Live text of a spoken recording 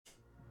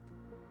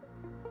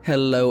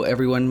Hello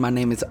everyone, my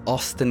name is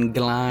Austin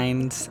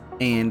Glines,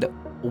 and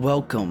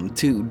welcome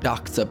to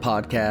Doxa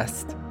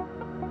Podcast.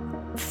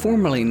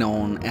 Formerly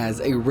known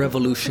as a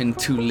Revolution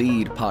to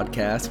Lead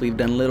podcast, we've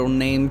done a little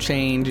name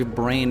change,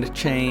 brand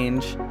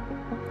change,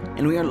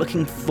 and we are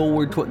looking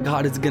forward to what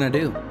God is going to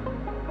do.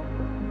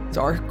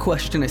 So our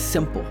question is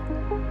simple.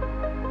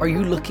 Are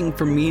you looking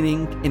for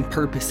meaning and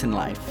purpose in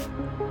life?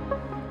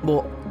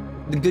 Well,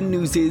 the good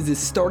news is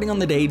starting on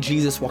the day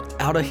Jesus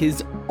walked out of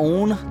his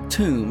own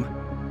tomb,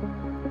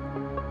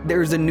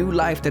 there's a new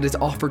life that is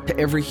offered to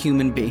every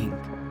human being.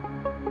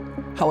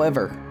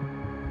 However,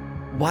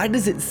 why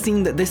does it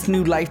seem that this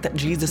new life that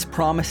Jesus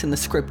promised in the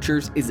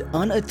scriptures is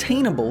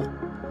unattainable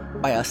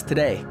by us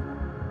today?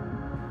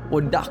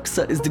 Well,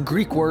 doxa is the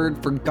Greek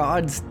word for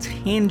God's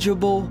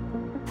tangible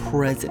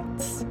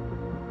presence.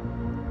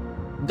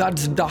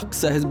 God's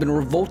doxa has been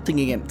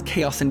revolting against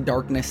chaos and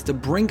darkness to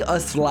bring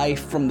us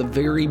life from the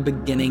very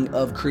beginning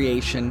of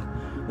creation,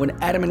 when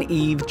Adam and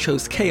Eve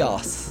chose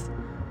chaos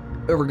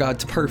over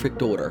God's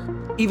perfect order.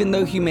 Even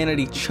though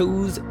humanity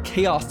chose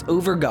chaos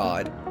over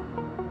God,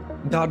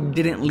 God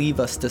didn't leave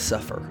us to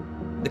suffer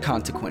the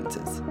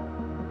consequences.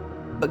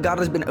 But God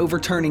has been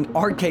overturning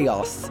our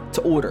chaos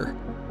to order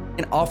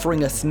and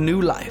offering us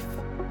new life.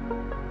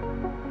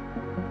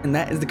 And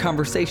that is the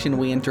conversation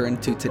we enter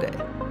into today.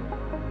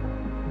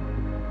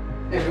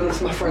 Everyone, this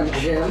is my friend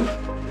Jim.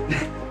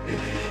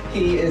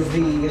 He is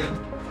the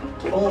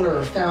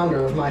owner,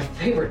 founder of my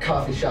favorite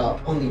coffee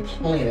shop on the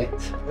planet,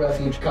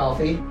 Refuge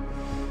Coffee.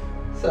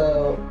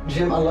 So,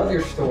 Jim, I love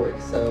your story.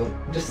 So,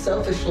 just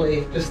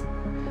selfishly, just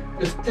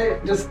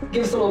give us a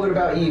little bit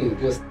about you.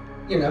 Just,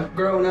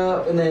 growing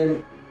up and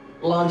then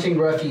launching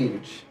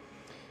Refuge.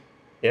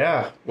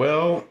 Yeah,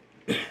 well,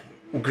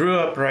 grew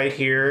up right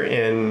here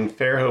in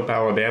Fairhope,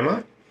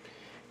 Alabama,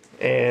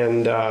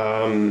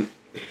 and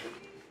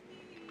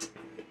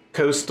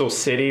coastal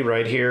city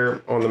right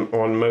here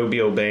on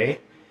Mobile Bay,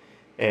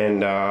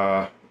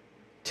 and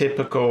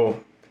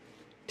typical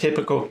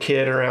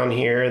kid around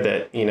here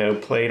that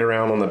played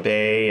around on the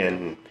bay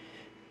and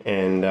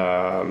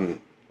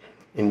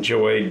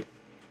enjoyed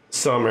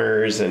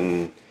summers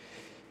and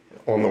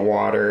on the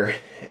water,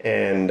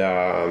 and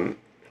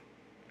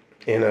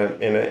in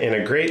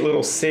a great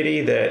little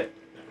city that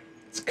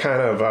it's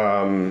kind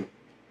of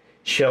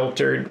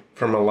sheltered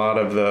from a lot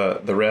of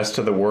the rest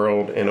of the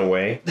world in a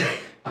way.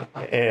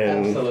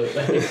 And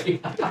Absolutely.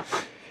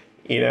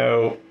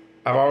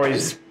 I've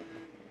always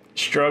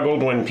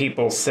struggled when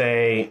people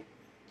say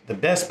the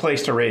best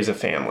place to raise a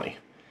family.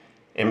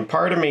 And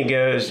part of me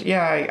goes,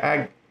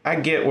 yeah, I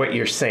get what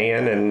you're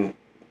saying. And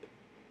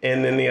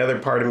then the other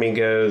part of me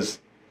goes,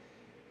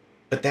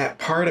 but that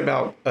part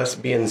about us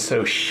being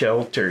so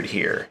sheltered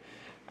here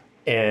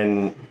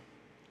and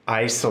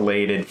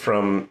isolated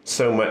from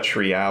so much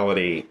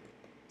reality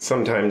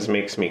sometimes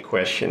makes me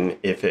question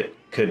if it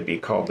could be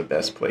called the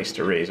best place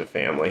to raise a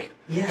family.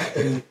 Yeah,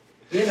 and,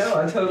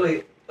 I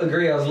totally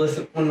agree. I was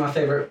listening, one of my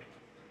favorite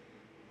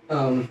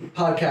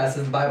podcast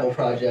is the Bible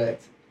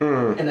Project,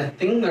 and the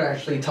thing they're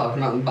actually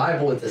talking about in the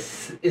Bible is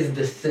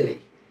the city.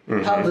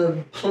 Mm-hmm. How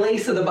the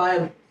place of the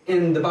Bible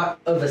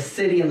of a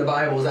city in the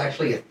Bible is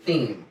actually a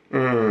theme.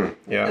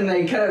 Yeah. And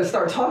they kind of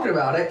start talking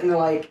about it, and they're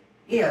like,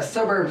 "Yeah,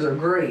 suburbs are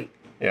great."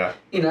 Yeah.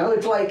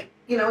 It's like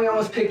we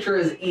almost picture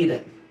as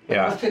Eden. We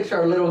almost picture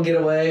our little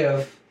getaway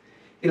of,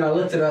 I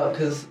looked it up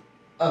because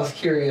I was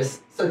curious.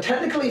 So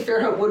technically,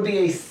 Fairhope would be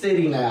a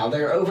city now.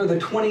 They're over the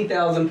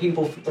 20,000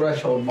 people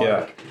threshold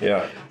mark.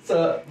 Yeah.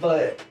 So,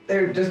 but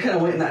they're just kind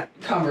of went in that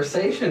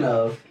conversation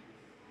of,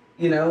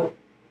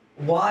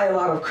 why a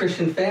lot of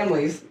Christian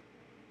families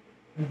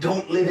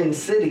don't live in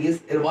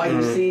cities, and why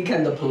you see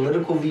kind of the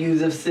political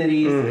views of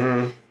cities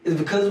is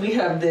because we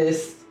have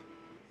this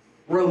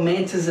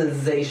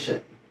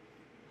romanticization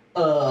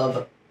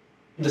of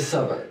the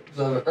suburbs,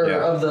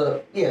 of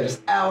the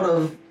just out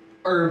of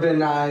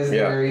urbanized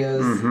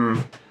areas.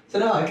 So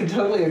no, I can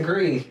totally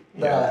agree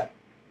that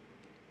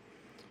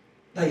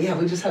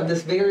we just have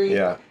this very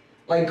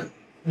like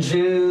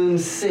June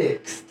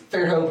 6th,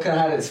 Fairhope kind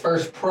of had its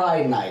first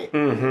Pride Night,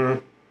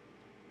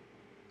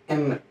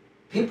 and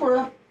people were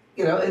up,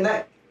 and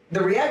that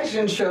the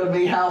reaction showed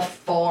me how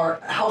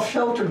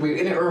sheltered we,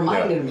 and it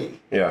reminded me,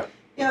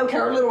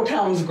 our little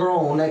town's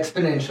grown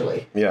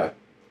exponentially.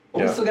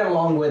 But we still got a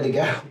long way to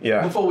go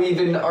before we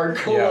even are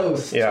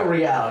close to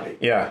reality.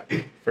 Yeah,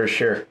 for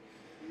sure.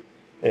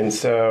 And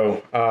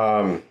so,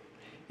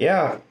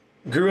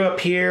 grew up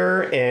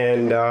here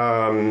and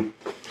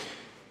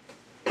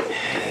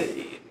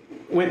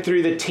went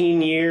through the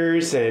teen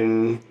years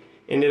and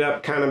ended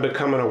up kind of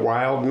becoming a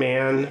wild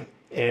man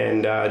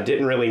and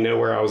didn't really know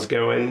where I was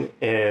going.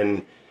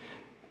 And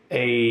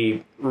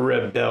a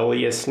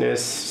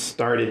rebelliousness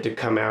started to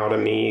come out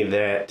of me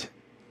that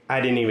I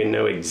didn't even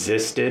know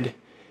existed.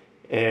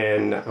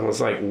 And I was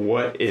like,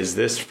 what is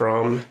this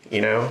from,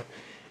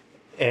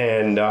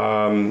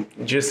 And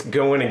just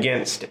going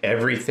against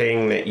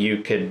everything that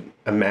you could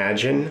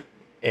imagine,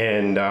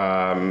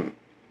 and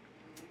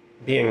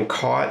being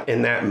caught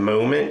in that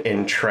moment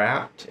and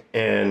trapped,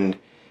 and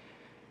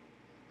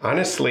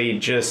honestly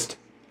just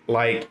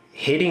like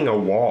hitting a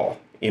wall.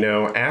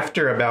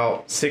 After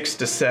about 6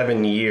 to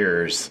 7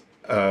 years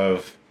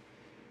of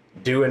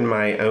doing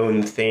my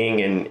own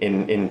thing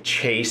and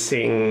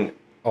chasing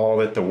all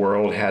that the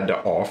world had to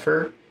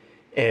offer,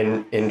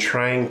 and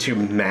trying to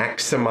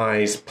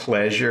maximize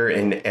pleasure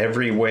in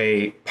every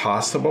way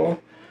possible,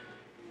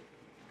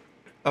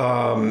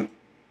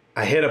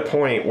 I hit a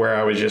point where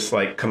I was just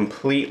like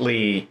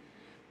completely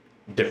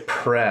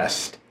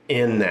depressed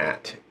in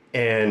that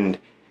and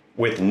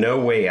with no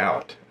way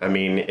out. I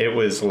mean, it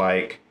was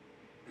like,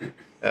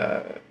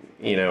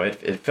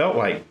 it felt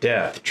like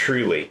death,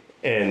 truly.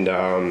 And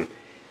I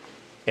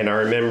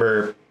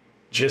remember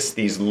just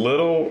these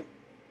little,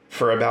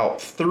 for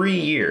about 3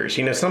 years,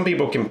 some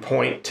people can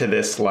point to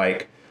this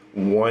like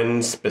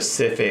one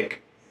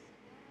specific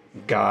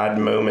God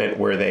moment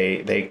where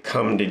they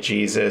come to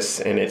Jesus,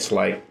 and it's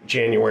like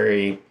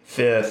January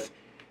 5th,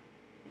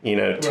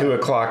 2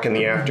 o'clock in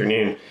the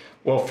afternoon.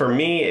 Well, for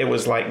me, it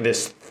was like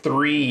this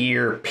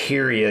 3-year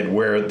period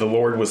where the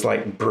Lord was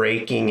like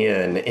breaking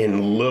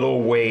in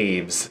little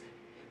waves,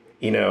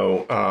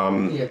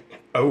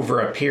 over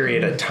a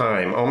period of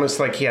time, almost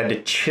like he had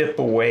to chip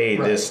away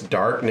this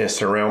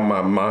darkness around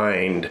my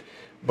mind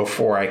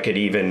before I could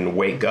even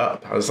wake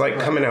up. I was like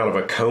coming out of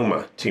a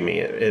coma to me.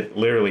 It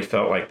literally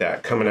felt like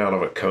that, coming out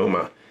of a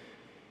coma.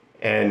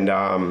 And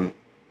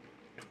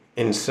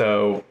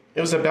so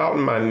it was about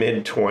in my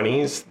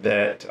mid-20s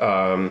that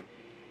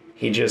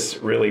he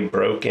just really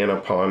broke in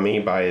upon me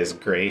by his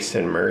grace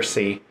and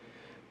mercy,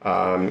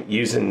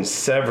 using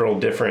several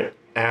different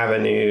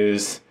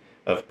avenues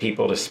of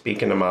people to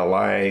speak into my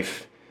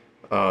life.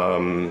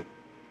 For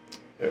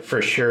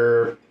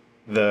sure,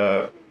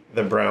 the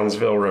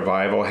Brownsville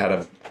revival had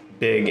a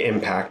big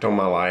impact on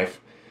my life.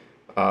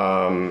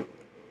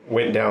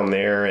 Went down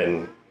there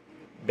and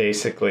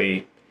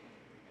basically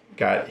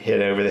got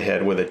hit over the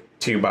head with a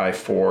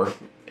 2x4,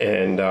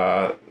 and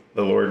the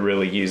Lord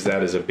really used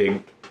that as a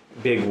big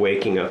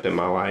waking up in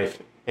my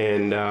life.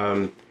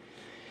 And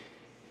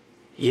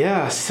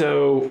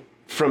so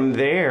from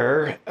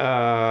there,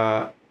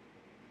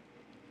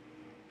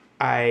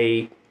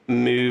 I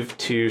moved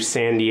to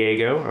San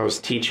Diego. I was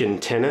teaching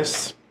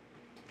tennis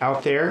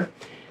out there,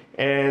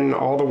 and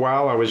all the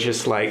while I was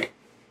just like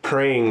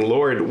praying,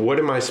 Lord, what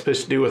am I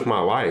supposed to do with my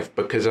life?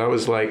 Because I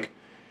was like,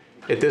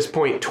 at this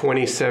point,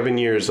 27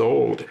 years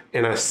old,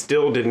 and I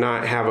still did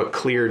not have a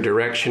clear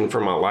direction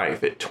for my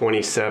life at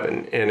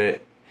 27. And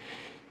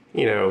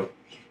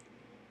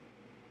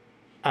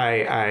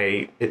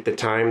I at the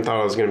time thought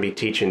I was going to be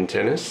teaching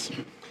tennis,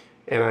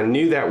 and I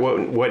knew that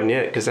wasn't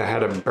it, because I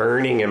had a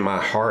burning in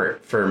my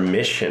heart for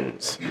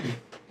missions.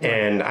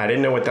 And I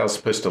didn't know what that was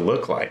supposed to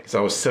look like, because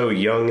I was so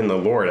young in the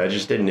Lord. I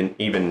just didn't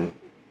even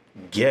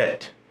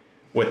get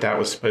what that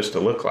was supposed to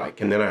look like.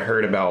 And then I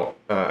heard about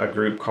a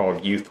group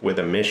called Youth with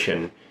a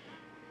Mission.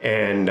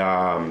 And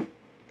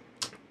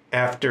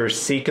after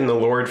seeking the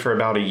Lord for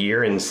about a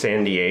year in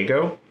San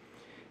Diego,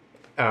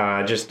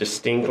 I just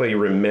distinctly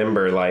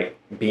remember like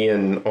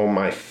being on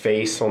my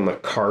face on the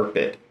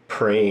carpet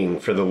praying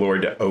for the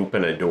Lord to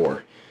open a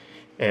door.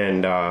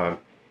 And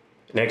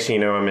next thing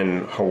you know, I'm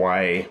in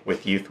Hawaii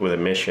with Youth with a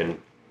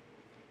Mission.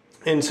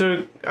 And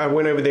so I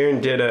went over there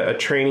and did a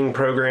training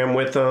program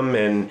with them.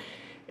 And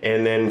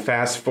then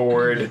fast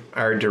forward,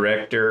 our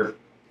director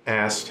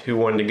asked who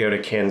wanted to go to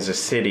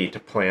Kansas City to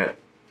plant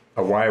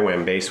a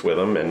YWAM base with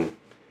them. And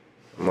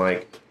I'm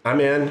like, I'm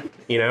in,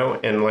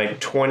 and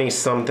like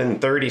 20-something,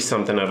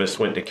 30-something of us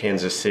went to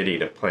Kansas City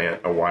to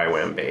plant a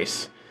YWAM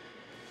base.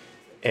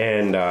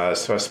 And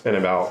so I spent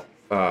about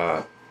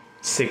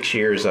 6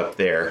 years up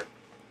there,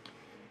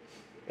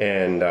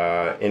 and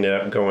ended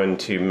up going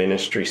to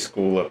ministry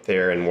school up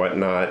there and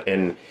whatnot.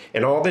 And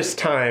all this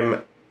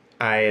time,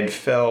 I had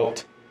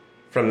felt,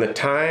 from the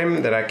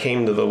time that I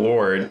came to the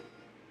Lord,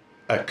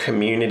 a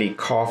community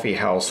coffee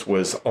house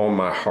was on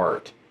my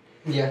heart.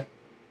 Yeah.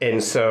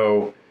 And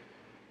so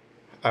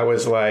I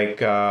was like,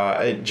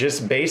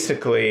 just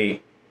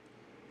basically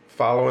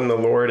following the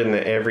Lord in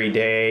the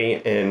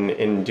everyday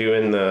and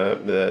doing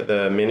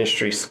the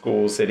ministry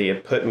schools that he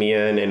had put me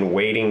in, and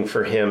waiting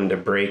for him to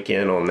break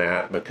in on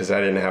that, because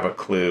I didn't have a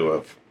clue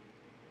of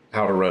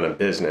how to run a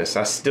business.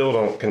 I still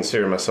don't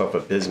consider myself a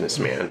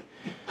businessman.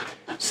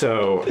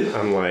 So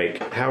I'm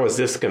like, how is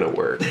this going to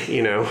work,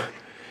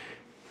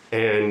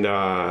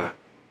 And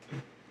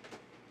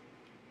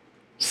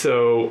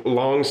so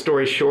long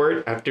story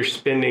short, after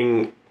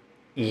spending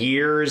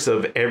years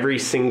of every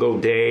single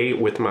day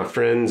with my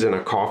friends in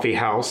a coffee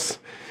house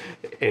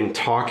and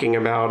talking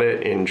about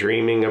it and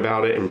dreaming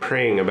about it and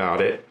praying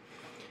about it,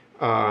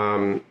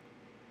 the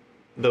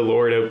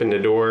Lord opened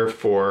a door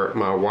for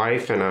my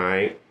wife and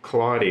I,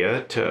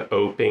 Claudia, to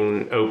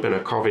open a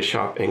coffee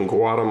shop in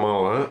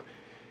Guatemala.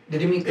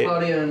 Did you meet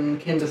Claudia in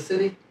Kansas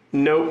City?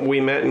 Nope, we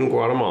met in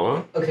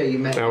Guatemala. Okay, you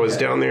met. I was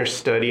down there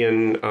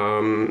studying.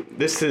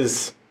 This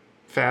is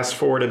fast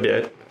forward a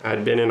bit.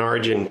 I'd been in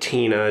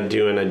Argentina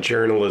doing a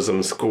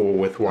journalism school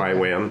with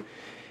YWAM.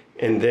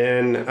 And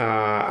then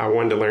I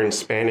wanted to learn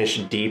Spanish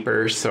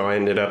deeper, so I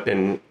ended up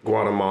in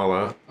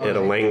Guatemala at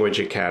a language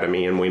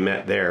academy, and we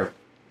met there.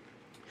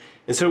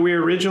 And so we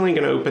were originally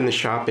going to open the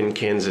shop in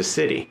Kansas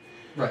City.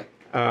 Right.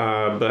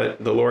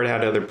 But the Lord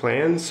had other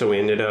plans, so we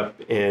ended up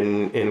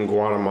in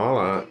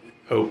Guatemala,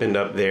 opened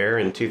up there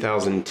in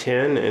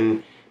 2010,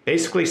 and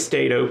basically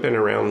stayed open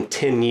around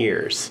 10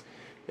 years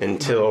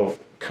until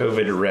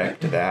COVID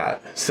wrecked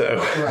that. So,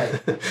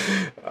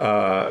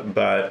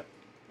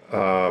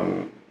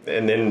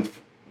 and then,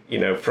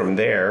 from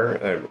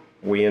there,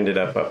 we ended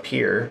up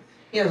here.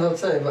 Yeah,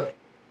 let's say, but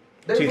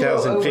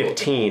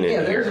 2015.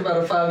 There's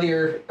about a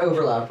 5-year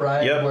overlap,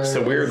 right? Yep. Where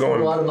so we were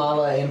going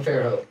Guatemala and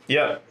Fairhope.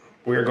 Yep.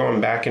 We were going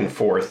back and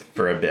forth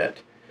for a bit.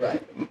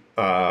 Right.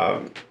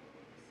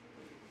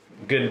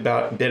 Good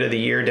bit of the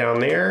year down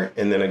there,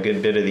 and then a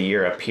good bit of the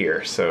year up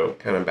here. So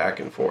kind of back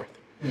and forth.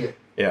 Yeah.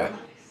 Yeah.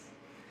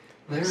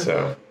 Nice. There's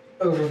an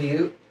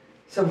overview.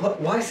 So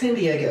why San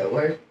Diego?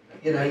 Where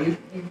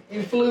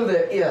you flew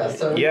there? Yeah.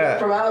 So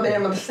from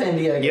Alabama to San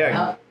Diego.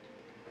 Yeah.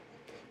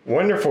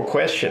 Wonderful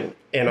question.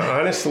 And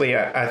honestly,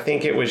 I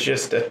think it was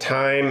just a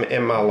time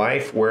in my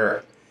life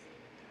where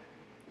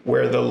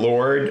the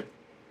Lord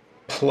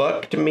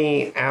plucked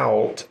me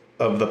out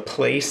of the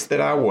place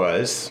that I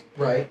was.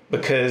 Right.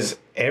 Because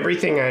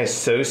everything I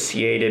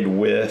associated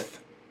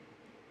with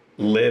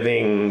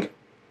living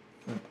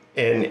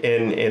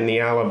in the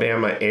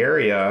Alabama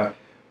area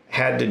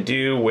had to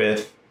do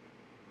with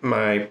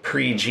my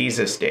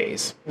pre-Jesus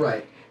days.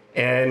 Right.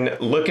 And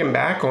looking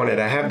back on it,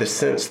 I have the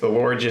sense the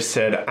Lord just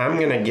said, I'm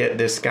going to get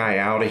this guy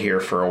out of here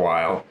for a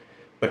while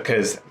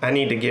because I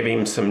need to give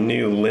him some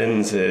new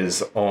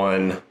lenses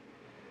on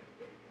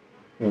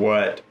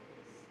what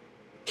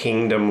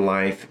kingdom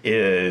life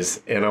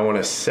is, and I want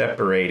to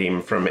separate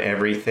him from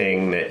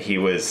everything that he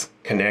was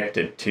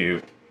connected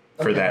to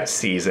for that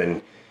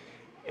season.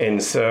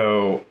 And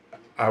so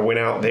I went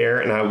out there,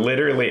 and I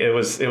literally, it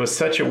was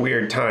such a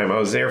weird time. I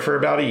was there for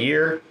about a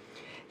year,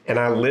 and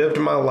I lived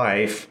my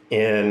life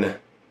in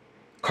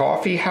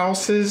coffee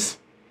houses,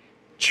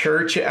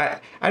 church. I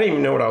didn't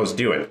even know what I was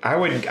doing.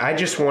 I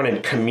just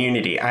wanted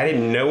community. I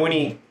didn't know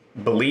any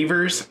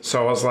believers,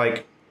 so I was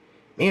like,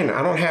 man,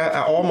 I don't have,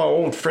 all my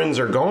old friends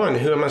are gone.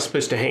 Who am I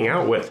supposed to hang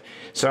out with?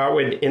 So I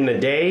would, in the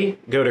day,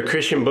 go to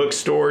Christian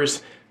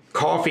bookstores,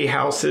 coffee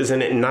houses,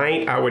 and at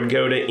night I would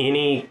go to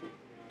any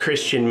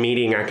Christian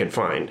meeting I could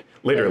find.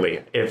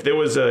 Literally, if there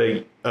was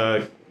a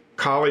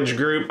college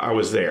group, I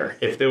was there.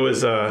 If there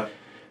was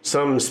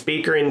some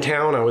speaker in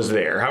town, I was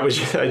there.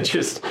 I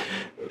just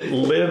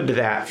lived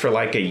that for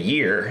like a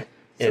year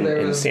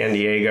in San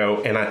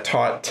Diego, and I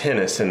taught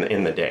tennis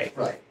in the day.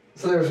 Right.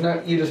 So there was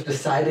you just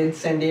decided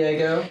San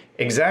Diego?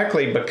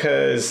 Exactly,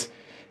 because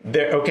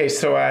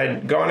so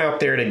I'd gone out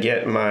there to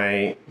get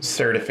my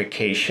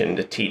certification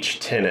to teach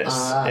tennis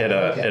at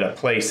a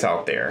place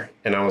out there,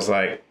 and I was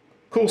like,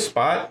 cool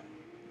spot.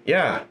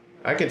 Yeah,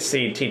 I could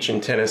see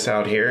teaching tennis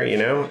out here,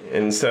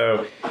 And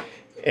so,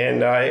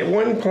 at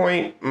one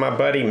point, my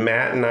buddy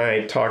Matt and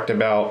I talked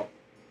about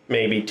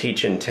maybe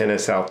teaching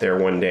tennis out there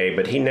one day,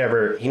 but he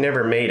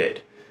never made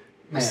it.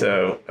 Man.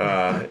 So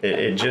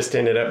it just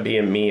ended up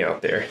being me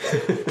out there.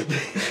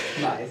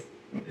 Nice.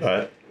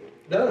 But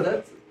no,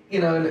 that's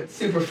and it's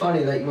super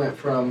funny that you went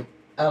from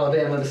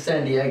Alabama to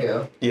San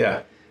Diego.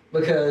 Yeah.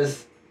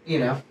 Because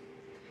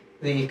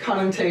the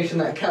connotation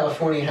that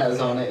California has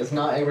on it is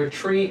not a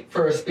retreat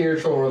for a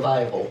spiritual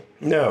revival.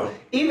 No.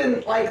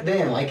 Even like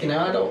then, I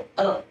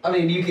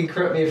mean, you can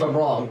correct me if I'm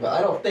wrong, but I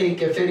don't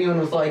think if anyone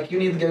was like, you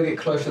need to go get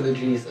closer to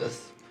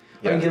Jesus.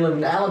 Yeah. You can live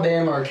in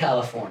Alabama or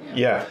California.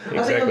 Yeah, exactly.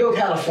 I think I'll go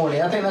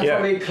California. I think that's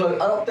probably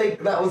close. I don't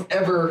think that was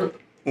ever.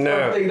 No. I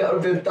don't think that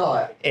would have been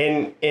thought.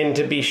 And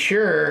to be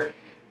sure,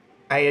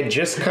 I had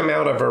just come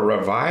out of a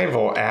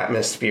revival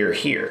atmosphere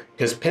here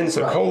because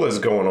Pensacola's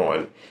going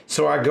on.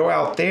 So I go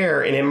out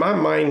there, and in my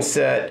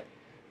mindset,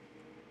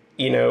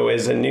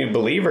 as a new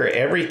believer,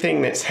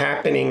 everything that's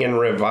happening in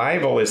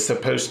revival is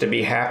supposed to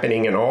be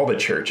happening in all the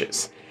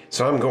churches.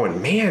 So I'm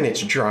going, man,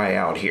 it's dry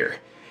out here.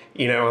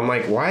 I'm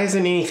like, why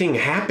isn't anything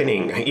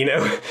happening?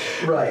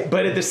 Right.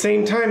 But at the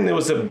same time, there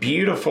was a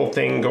beautiful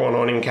thing going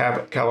on in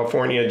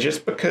California,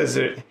 just because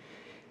it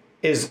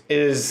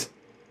is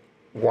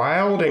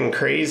wild and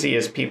crazy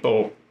as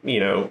people,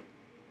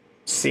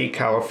 see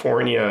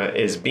California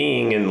as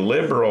being and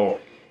liberal.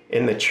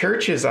 In the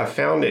churches, I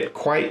found it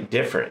quite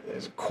different.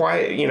 It's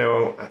quite,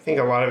 I think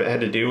a lot of it had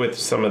to do with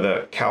some of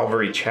the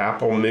Calvary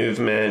Chapel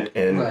movement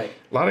and a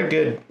lot of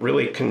good,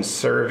 really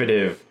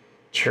conservative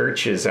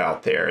churches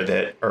out there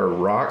that are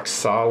rock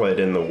solid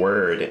in the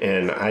word,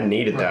 and I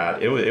needed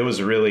that. It was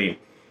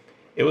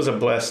a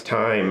blessed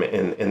time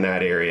in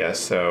that area.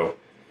 So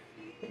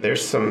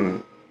there's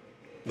the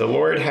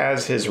Lord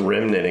has his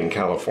remnant in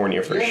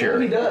California for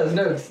sure. Yeah, he does.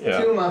 No, it's two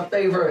of my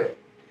favorite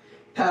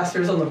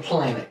pastors on the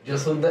planet.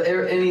 Just with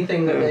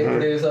anything that they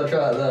produce, I'll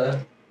try to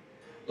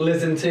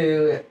listen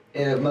to.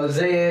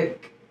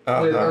 Mosaic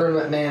with Ern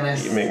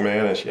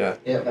McManus.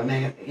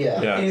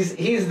 Yeah.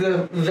 He's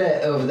the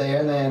vet over there,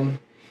 and then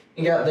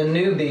you got the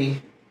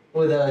newbie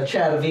with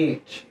Chad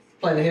Veach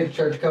playing at his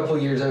church a couple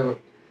years over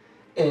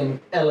in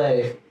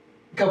L.A. a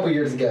couple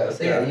years ago.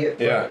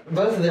 So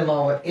both of them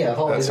I've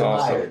always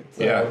admired. Awesome.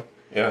 So.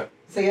 Yeah.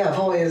 I've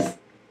always,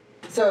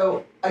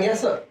 I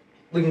guess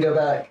we can go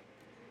back.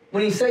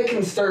 When you say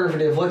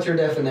conservative, what's your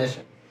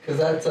definition? Because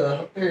that's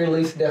a very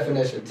loose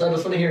definition. So I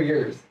just want to hear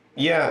yours.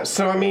 Yeah,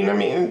 so I mean,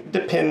 it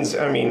depends.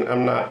 I mean,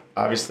 I'm not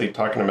obviously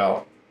talking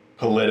about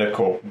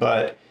political,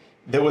 but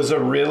there was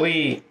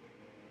a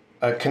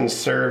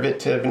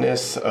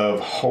conservativeness of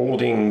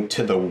holding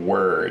to the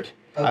word.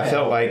 Okay. I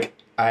felt like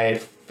I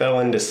fell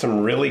into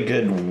some really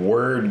good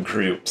word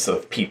groups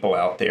of people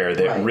out there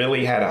that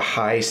really had a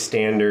high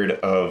standard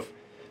of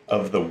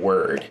the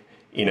word,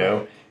 you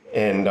know?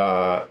 And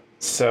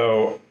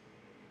so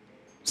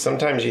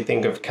sometimes you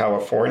think of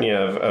California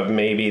of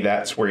maybe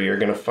that's where you're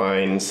going to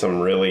find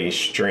some really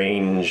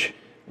strange,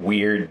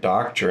 weird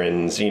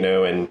doctrines, you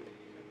know, and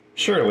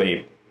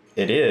surely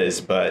it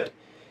is, but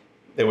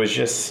there was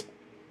just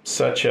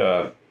such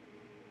a,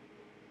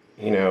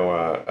 you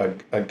know,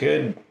 a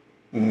good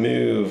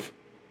move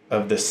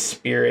of the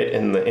spirit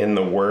and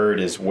the word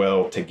as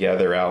well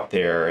together out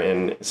there,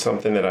 and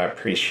something that I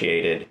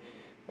appreciated.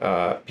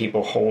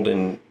 People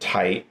holding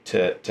tight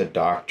to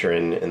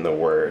doctrine and the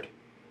word.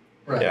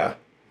 Right. Yeah.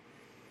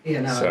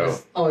 Yeah, no, I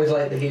just always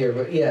like to hear,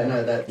 but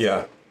that's...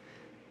 Yeah,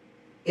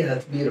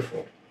 that's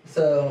beautiful.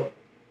 So,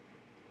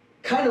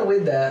 kind of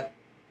with that,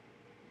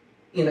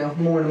 you know,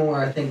 more and more,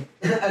 I think,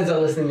 as I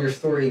listen to your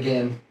story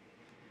again,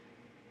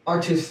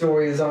 our two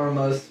stories are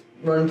almost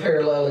run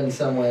parallel in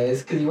some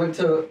ways, because you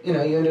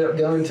ended up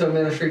going to a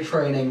ministry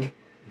training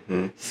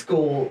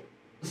school.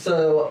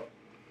 So,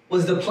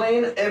 was the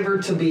plan ever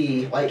to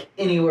be, like,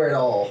 anywhere at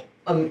all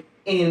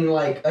in,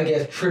 like, I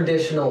guess,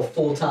 traditional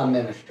full-time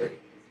ministry?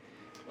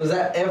 Was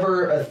that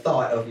ever a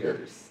thought of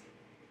yours?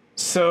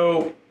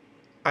 So,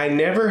 I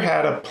never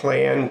had a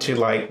plan to,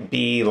 like,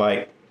 be,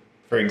 like,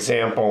 for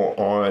example,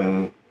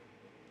 on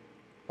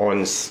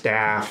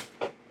staff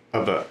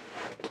of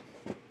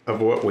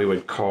what we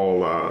would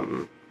call,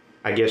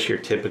 I guess, your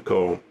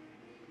typical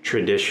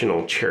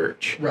traditional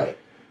church. Right.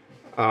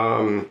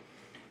 I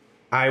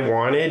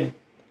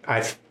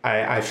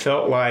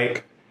felt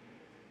like,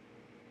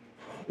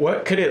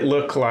 what could it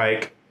look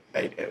like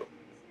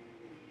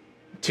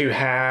to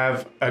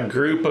have a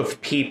group of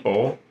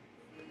people,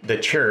 the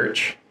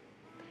church,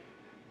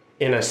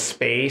 in a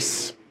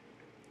space,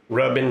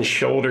 rubbing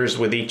shoulders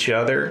with each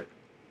other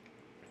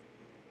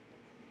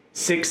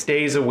 6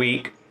 days a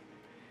week,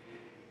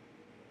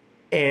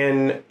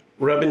 and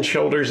rubbing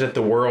shoulders at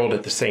the world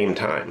at the same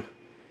time.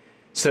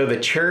 So the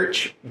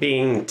church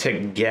being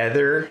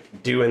together,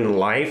 doing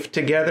life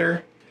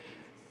together,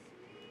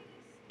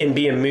 and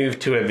being moved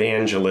to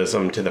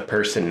evangelism to the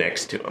person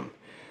next to them,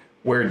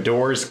 where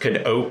doors could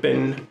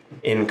open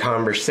in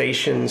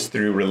conversations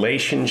through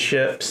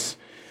relationships.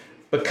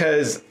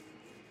 Because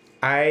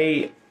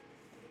going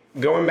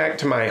back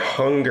to my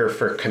hunger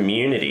for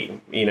community,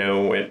 you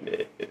know,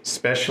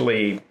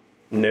 especially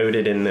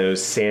noted in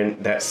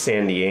that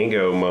San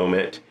Diego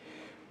moment,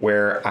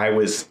 where I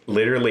was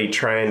literally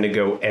trying to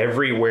go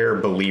everywhere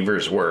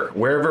believers were.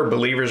 Wherever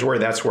believers were,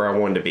 that's where I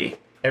wanted to be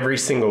every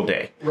single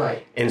day.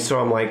 Right. And so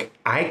I'm like,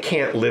 I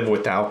can't live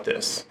without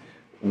this.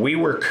 We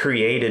were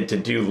created to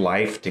do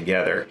life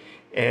together.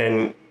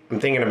 And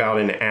I'm thinking about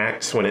in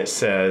Acts when it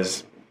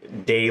says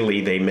daily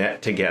they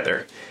met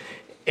together.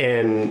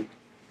 And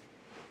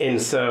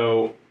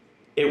so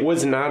it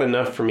was not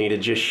enough for me to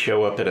just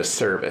show up at a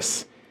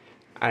service.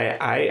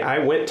 I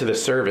went to the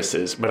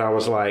services, but I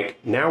was like,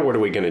 now what are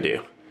we going to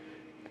do?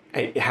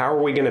 How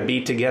are we going to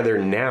be together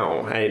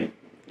now?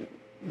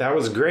 That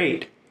was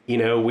great. You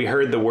know, we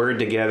heard the word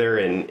together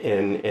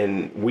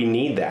and we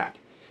need that.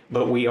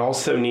 But we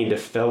also need to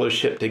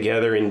fellowship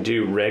together and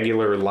do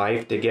regular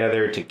life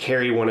together, to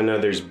carry one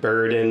another's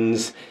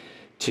burdens,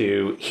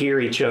 to hear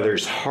each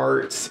other's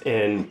hearts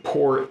and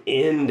pour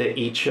into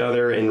each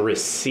other and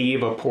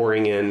receive a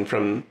pouring in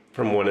from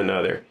one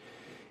another.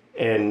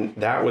 And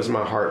that was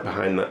my heart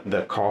behind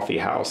the coffee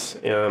house.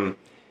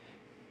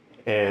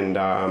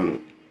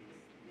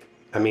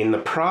 I mean, the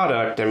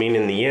product, I mean,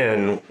 in the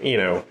end, you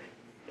know,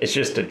 it's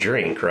just a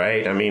drink,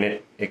 right? I mean,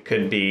 it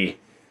could be...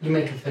 You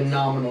make a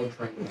phenomenal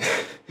drink.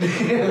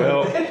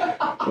 Well,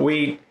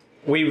 we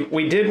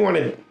did want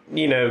to,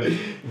 you know,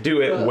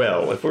 do it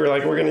well. If we were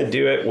like, we're going to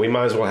do it, we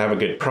might as well have a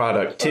good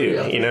product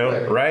too, you know,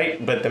 fair.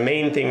 Right? But the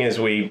main thing is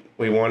we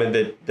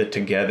wanted the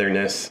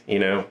togetherness, you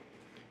know,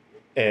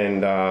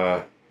 and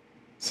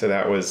so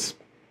that was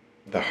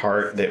the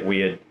heart that we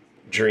had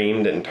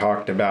dreamed and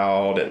talked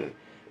about, and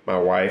my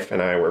wife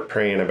and I were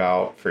praying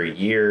about for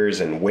years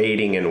and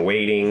waiting, and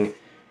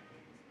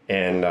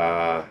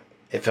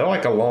it felt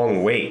like a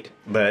long wait,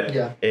 but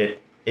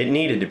it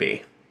needed to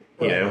be,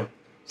 you know,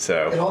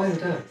 so. It always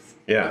does.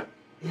 Yeah.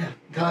 Yeah,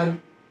 God,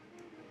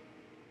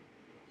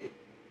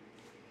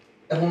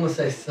 I want to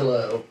say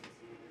slow.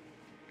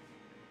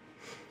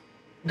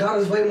 God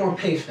is way more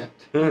patient.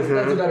 Mm-hmm.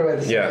 That's a better way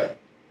to say it.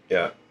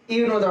 Yeah.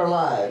 Even with our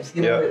lives,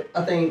 you know,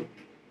 I think,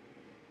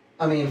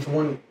 I mean, for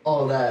one,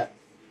 all of that,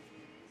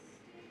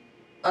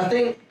 I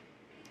think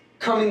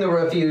coming to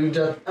Refuge,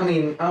 I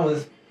mean, I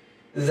was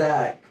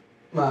Zach,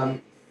 my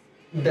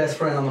best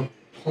friend on the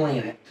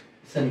planet,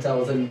 since I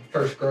was in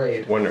first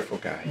grade. Wonderful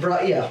guy.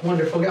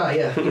 Wonderful guy,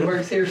 yeah. He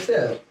works here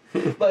still.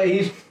 But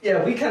we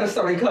kind of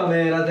started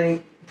coming, I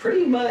think,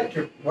 pretty much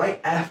right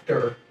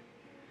after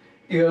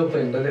you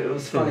opened. And it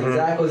was funny.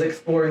 Zach was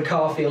exploring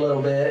coffee a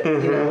little bit.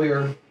 We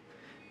were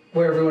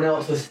where everyone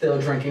else was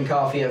still drinking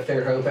coffee at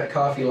Fairhope at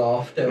Coffee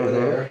Loft over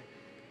there.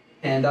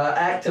 And I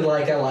acted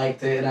like I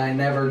liked it, and I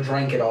never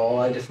drank it all.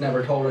 I just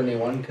never told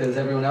anyone because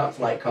everyone else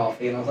liked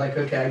coffee. And I was like,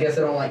 okay, I guess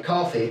I don't like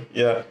coffee.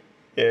 Yeah.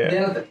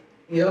 Then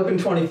you opened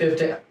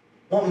 2015.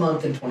 What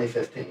month in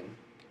 2015?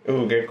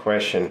 Ooh, good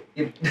question.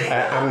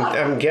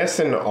 I'm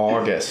guessing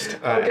August.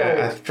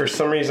 Okay. For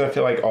some reason, I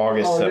feel like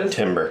August?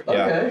 September.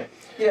 Okay.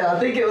 Yeah, I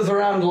think it was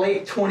around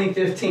late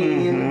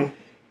 2015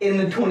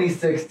 into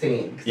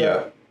 2016.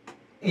 So,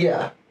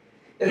 yeah.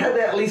 It had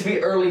to at least be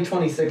early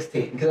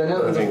 2016 because I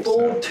know it was a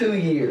full 2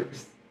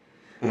 years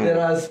that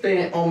I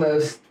spent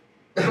almost.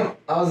 My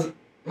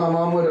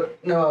mom I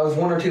was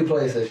one or two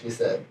places. She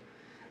said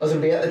I was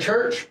gonna be at the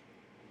church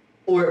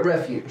or at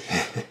Refuge.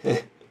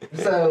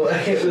 So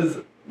it was.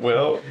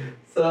 Well.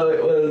 So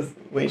it was.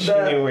 At least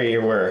you knew where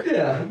you were.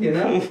 Yeah,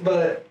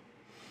 but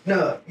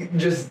no,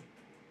 just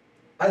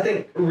I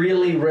think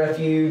really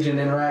Refuge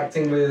and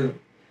interacting with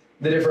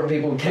the different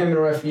people who came to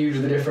Refuge,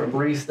 the different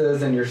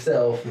baristas, and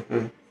yourself.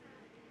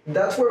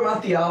 That's where my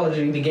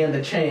theology began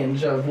to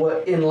change of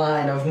what in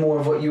line of more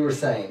of what you were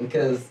saying,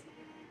 because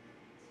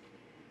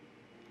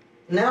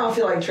now I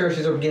feel like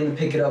churches are beginning to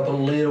pick it up a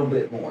little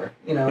bit more,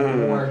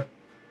 more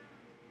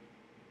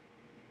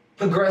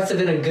progressive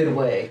in a good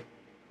way.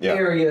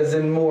 Areas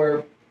and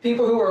more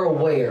people who are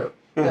aware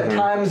that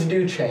times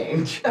do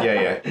change.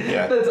 Yeah. I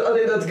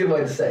think that's a good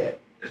way to say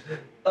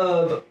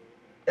it.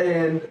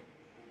 And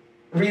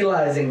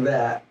realizing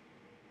that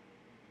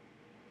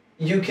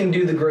you can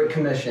do the Great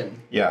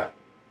Commission. Yeah.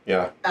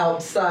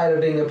 Outside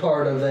of being a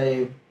part of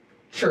a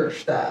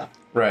church staff.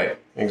 Right,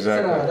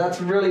 exactly. So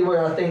that's really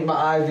where I think my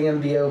eyes began to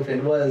be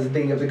opened, was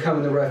being able to come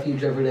in the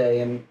Refuge every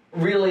day. And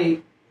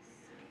really,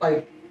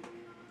 like,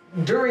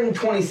 during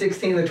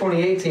 2016 to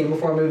 2018,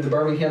 before I moved to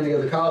Birmingham to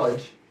go to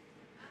college,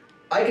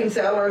 I can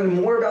say I learned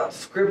more about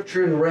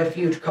Scripture and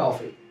Refuge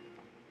Coffee.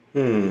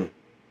 On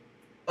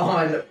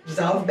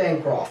South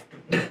Bancroft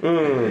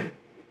than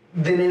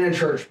in a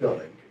church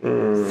building.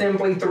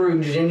 Simply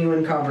through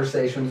genuine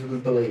conversations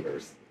with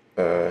believers.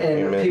 And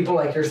amen. People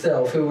like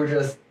yourself who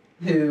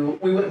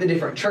we went to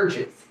different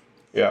churches.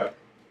 Yeah.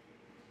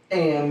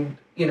 And,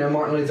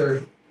 Martin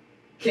Luther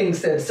King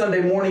said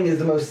Sunday morning is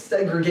the most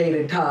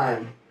segregated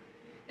time.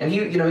 And he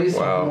was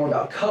talking more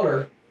about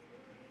color.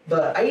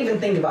 But I even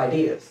think of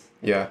ideas.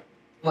 Yeah.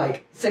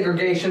 Like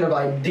segregation of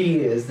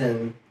ideas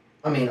and,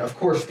 of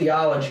course,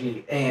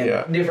 theology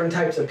and different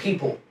types of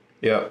people.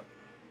 Yeah.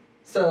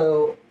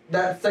 So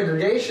that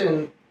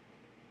segregation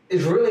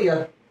is really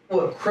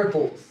what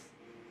cripples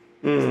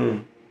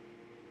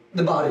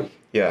the body.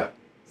 Yeah.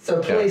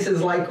 So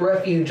places like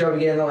Refuge, I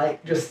began to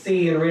just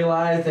see and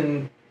realize,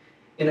 and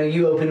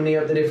you opened me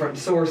up to different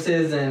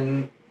sources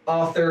and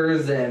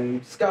authors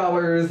and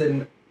scholars,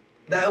 and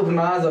that opened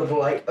my eyes up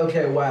to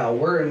okay, wow,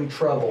 we're in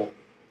trouble,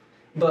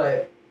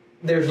 but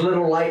there's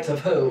little lights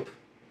of hope.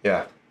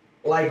 Yeah.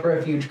 Like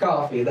Refuge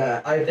Coffee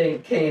that I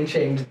think can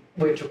change,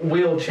 which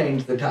will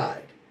change the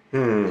tide.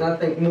 And I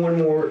think more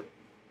and more,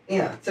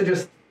 so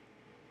just,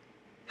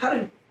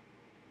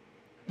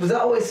 was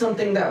that always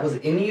something that was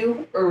in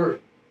you, or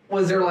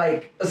was there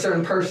a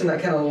certain person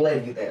that kind of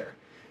led you there?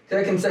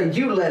 Because I can say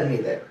you led me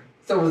there.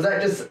 So was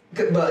that just,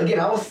 but again,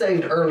 I was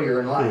saved earlier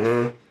in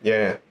life.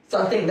 Yeah. So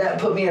I think that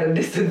put me at a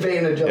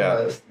disadvantage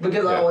almost,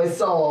 because I always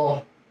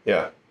saw,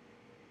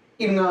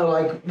 even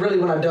though really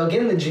when I dug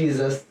into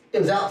Jesus, it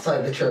was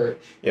outside the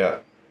church. Yeah.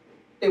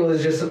 It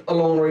was just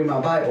alone reading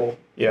my Bible.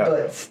 Yeah.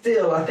 But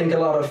still, I think a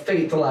lot of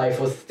faith life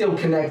was still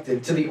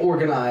connected to the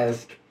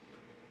organization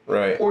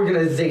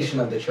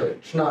of the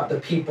church, not the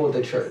people of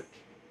the church.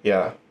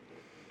 Yeah.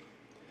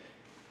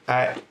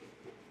 A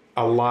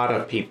lot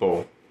of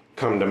people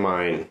come to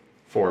mind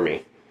for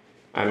me.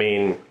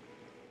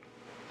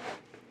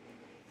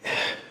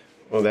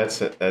 Well,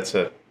 that's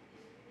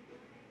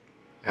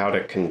how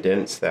to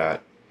condense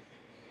that.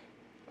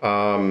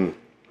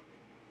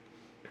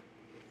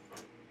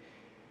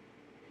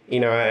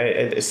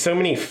 So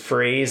many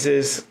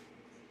phrases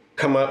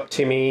come up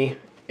to me,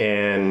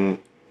 and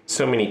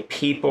so many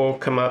people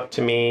come up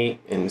to me,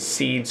 and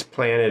seeds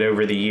planted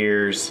over the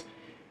years,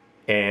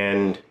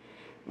 and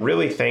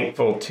really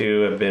thankful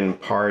to have been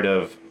part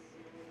of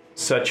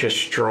such a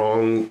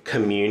strong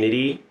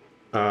community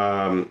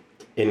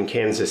in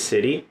Kansas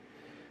City.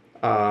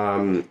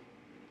 I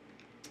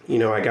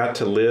got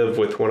to live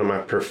with one of my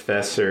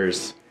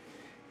professors,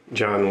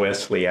 John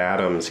Wesley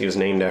Adams. He was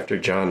named after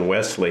John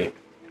Wesley.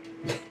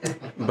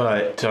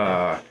 But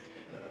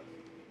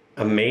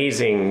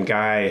amazing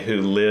guy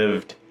who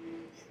lived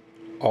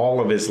all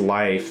of his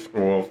life,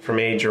 from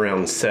age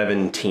around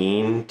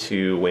 17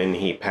 to when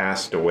he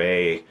passed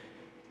away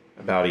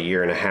about a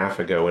year and a half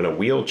ago in a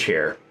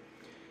wheelchair.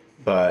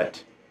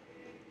 But,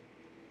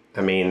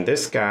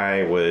 this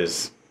guy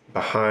was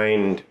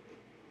behind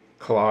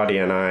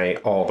Claudia and I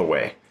all the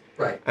way.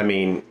 Right. I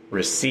mean,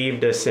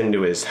 received us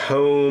into his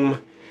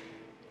home.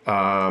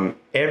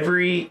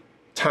 Every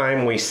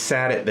time we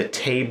sat at the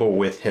table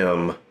with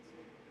him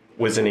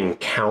was an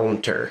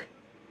encounter,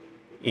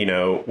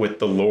 with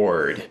the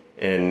Lord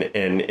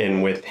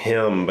and with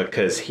him,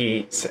 because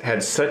he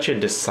had such a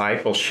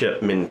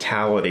discipleship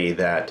mentality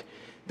that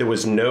there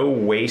was no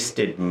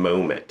wasted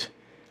moment.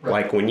 Right.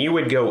 Like when you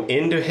would go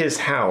into his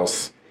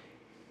house,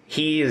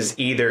 you're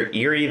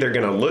either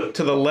going to look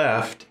to the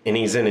left and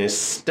he's in his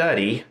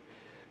study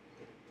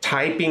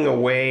typing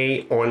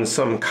away on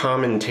some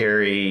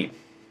commentary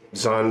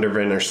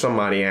Zondervan or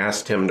somebody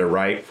asked him to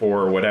write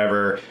for, or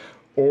whatever,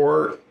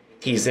 or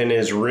he's in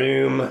his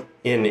room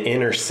in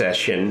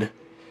intercession,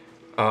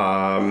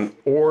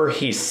 or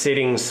he's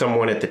sitting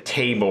someone at the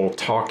table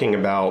talking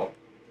about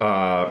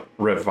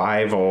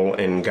revival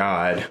and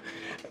God.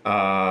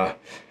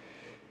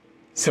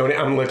 So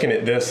I'm looking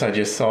at this. I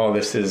just saw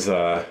this is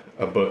a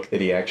book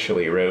that he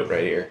actually wrote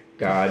right here,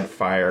 God,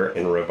 Fire,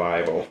 and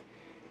Revival.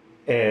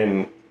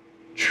 And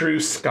true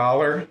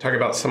scholar, talk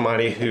about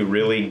somebody who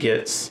really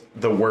gets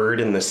the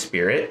word and the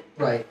spirit.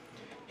 Right.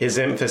 His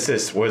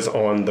emphasis was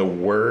on the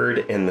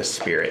word and the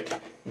spirit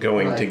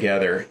going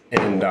together.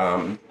 And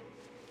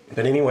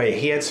but anyway,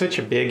 he had such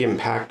a big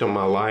impact on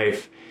my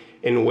life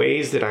in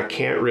ways that I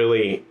can't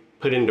really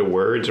put into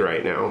words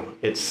right now.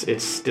 It's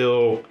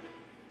still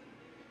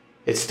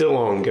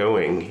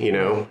ongoing,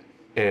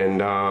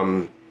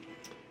 and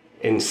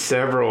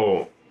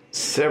several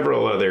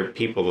other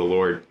people the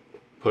Lord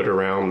put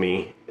around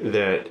me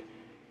that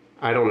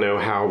I don't know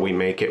how we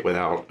make it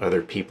without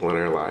other people in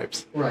our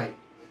lives. Right.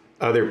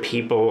 Other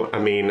people, I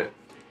mean,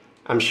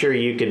 I'm sure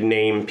you could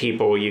name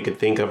people you could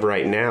think of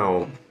right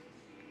now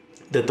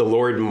that the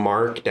Lord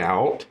marked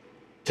out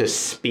to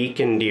speak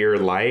into your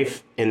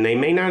life, and they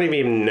may not have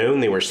even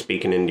known they were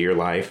speaking into your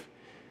life,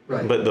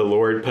 right. But the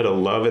Lord put a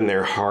love in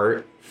their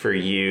heart for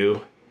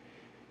you,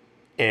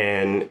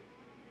 and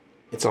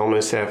it's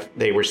almost as if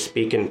they were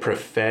speaking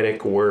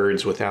prophetic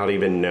words without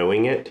even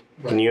knowing it.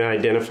 Right. Can you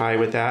identify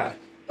with that?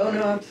 Oh,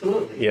 no,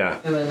 absolutely. Yeah.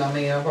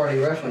 I've already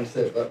referenced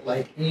it,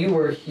 but, you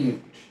were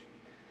huge.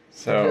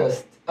 So...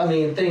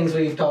 things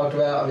we've talked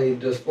about,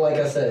 just like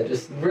I said,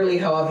 just really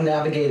how I've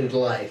navigated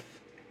life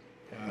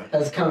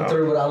has come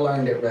through what I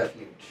learned at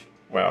Refuge.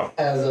 Wow.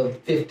 As a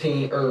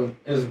 15, or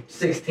it was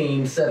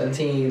 16,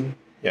 17,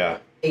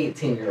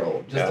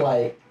 18-year-old. Because,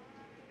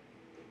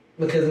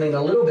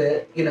 a little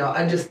bit,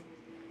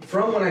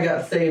 from when I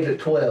got saved at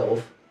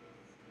 12,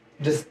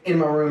 just in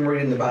my room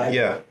reading the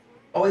Bible,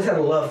 always had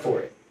a love for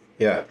it.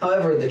 Yeah.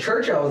 However, the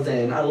church I was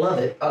in, I love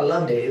it. I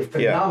loved it. It was a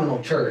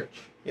phenomenal church.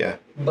 Yeah.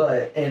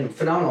 And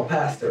phenomenal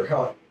pastor.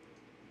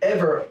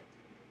 However,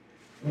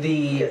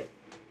 the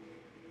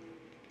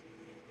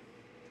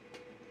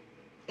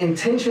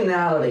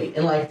intentionality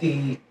and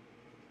the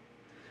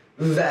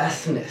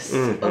vastness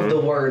of the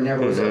word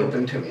never was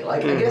open to me. I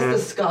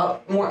guess the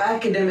more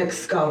academic,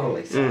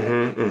 scholarly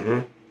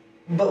side.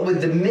 But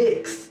with the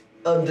mix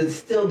of the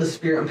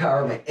spirit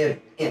empowerment in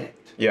it.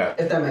 Yeah.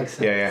 If that makes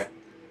sense. Yeah.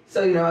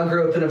 So, I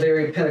grew up in a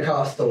very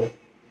Pentecostal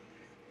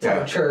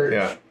type church.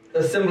 Yeah.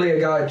 Assembly of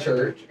God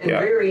church, and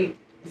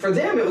for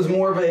them it was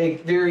more of a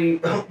very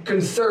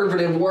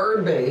conservative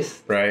word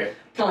base, right?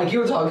 Kind of like you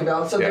were talking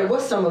about. So there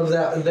was some of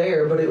that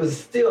there, but it was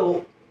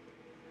still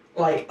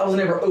I was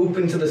never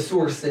open to the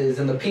sources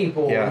and the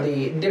people and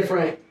the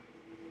different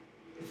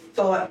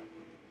thought,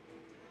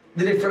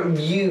 the different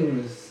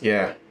views.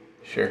 Yeah,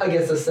 sure. I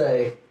guess to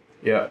say.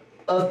 Yeah.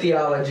 Of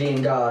theology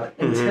and God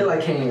until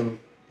I came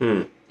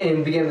and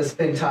began to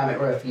spend time at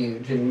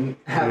Refuge and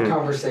have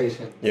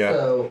conversations. Yeah.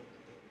 So.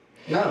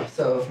 No,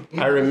 so...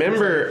 I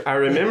remember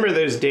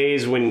those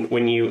days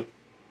when you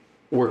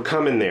were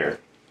coming there.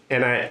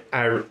 And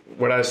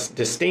what I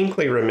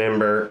distinctly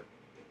remember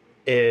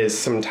is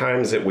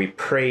sometimes that we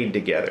prayed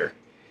together.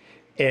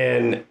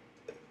 And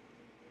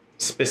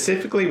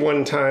specifically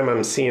one time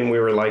I'm seeing we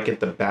were at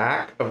the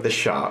back of the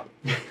shop.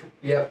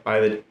 Yep.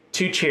 By the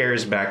two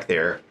chairs back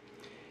there.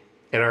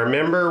 And I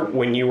remember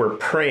when you were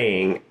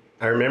praying,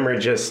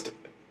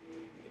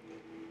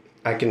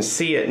 I can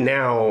see it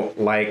now,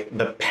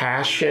 the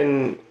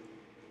passion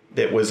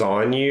that was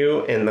on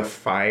you and the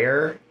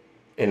fire,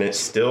 and it's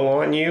still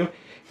on you.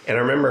 And I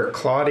remember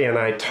Claudia and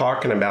I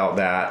talking about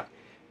that,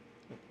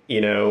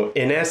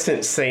 in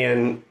essence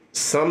saying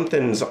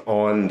something's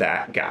on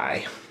that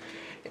guy.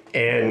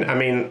 And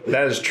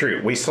that is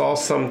true. We saw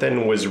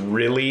something was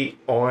really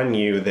on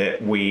you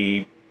that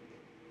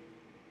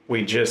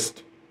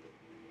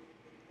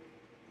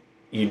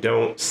you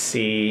don't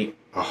see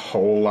a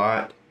whole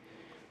lot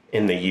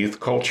in the youth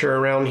culture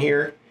around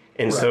here.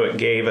 And so it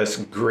gave us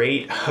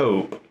great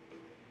hope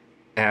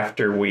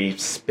after we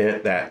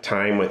spent that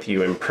time with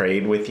you and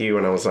prayed with you.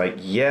 And I was like,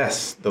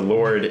 yes, the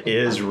Lord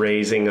is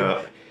raising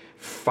up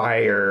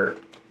fire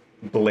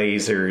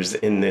blazers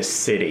in this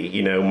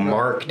city,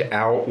 marked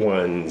out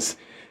ones,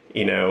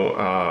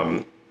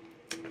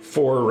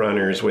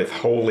 forerunners with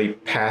holy,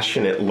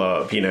 passionate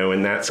love,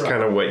 and that's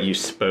kind of what you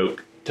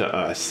spoke to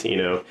us,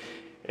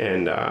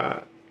 and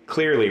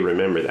clearly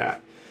remember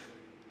that.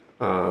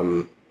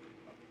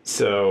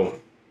 So,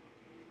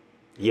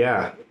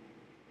 yeah,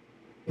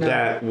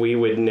 that we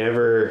would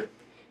never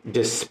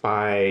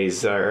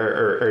despise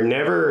or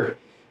never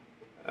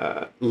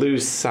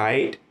lose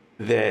sight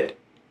that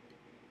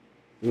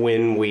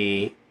when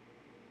we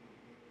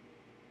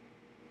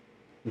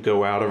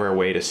go out of our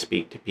way to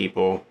speak to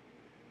people,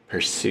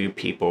 pursue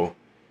people,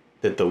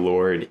 that the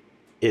Lord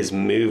is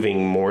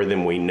moving more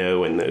than we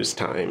know in those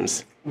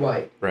times.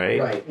 Right. Right?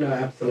 Right. No,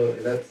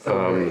 absolutely. That's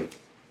so great.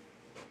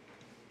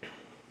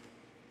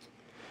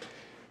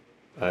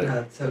 No,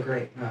 that's so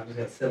great. No, I just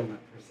got to sit on that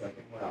for a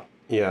second. Wow.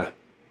 Yeah.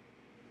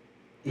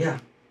 Yeah.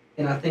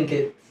 And I think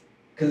it's,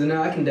 because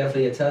I can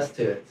definitely attest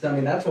to it. So, I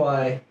mean, that's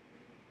why,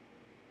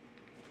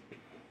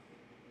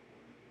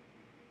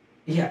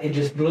 yeah, it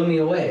just blew me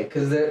away.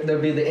 Because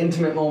there'd be the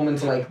intimate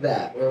moments like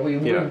that, where we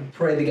would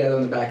pray together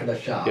in the back of the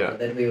shop. Yeah. And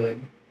then we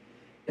would,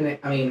 and it,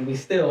 I mean,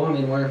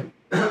 we're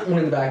we're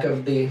in the back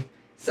of the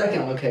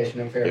second location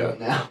in Fairfield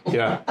now.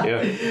 Yeah.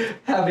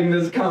 Having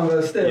this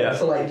convo still. Yeah.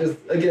 So, like, just,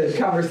 again,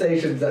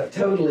 conversations that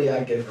totally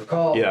I can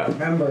recall,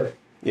 remember.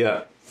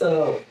 Yeah.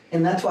 So,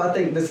 and that's why I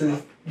think this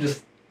is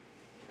just,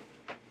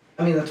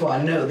 I mean, that's why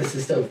I know this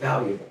is so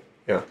valuable.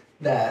 Yeah.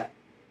 That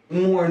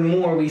more and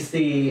more we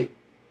see,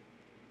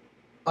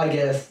 I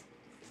guess,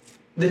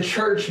 the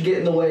church get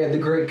in the way of the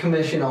Great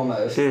Commission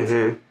almost.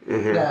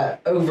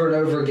 That over and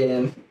over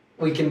again,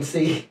 we can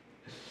see,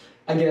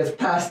 I guess,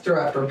 pastor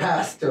after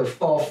pastor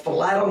fall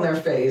flat on their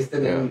face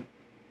and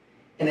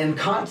in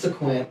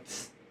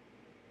consequence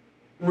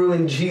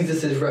ruin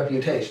Jesus'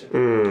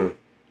 reputation.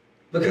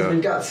 Because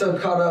we've got so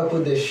caught up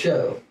with this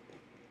show.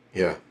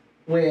 Yeah.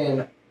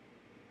 When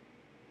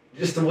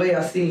just the way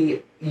I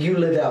see you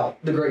live out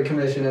the Great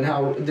Commission and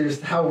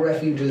how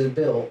Refuge is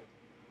built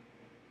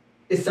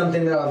is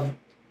something that I've,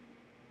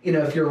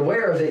 if you're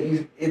aware of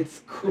it,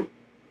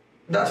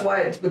 that's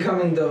why it's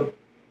becoming the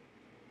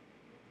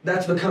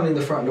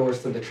front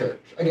doors to the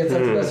church. I guess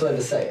that's the best way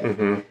to say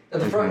it. That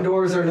the front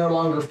doors are no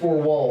longer four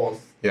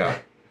walls. Yeah.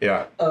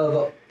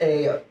 Of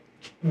a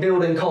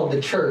building called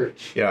the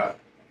church. Yeah.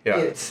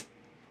 It's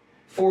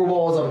four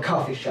walls of a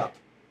coffee shop.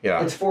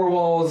 Yeah. It's four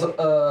walls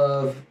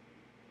of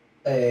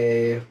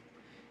a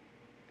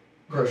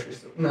grocery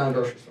store. Not a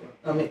grocery store.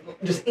 I mean,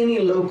 just any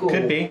local.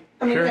 Could be.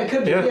 I mean, sure. it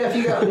could be. Yeah, if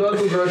you got a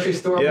local grocery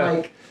store,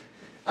 I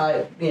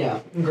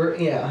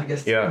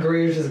guess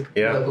Greer's is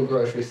a local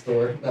grocery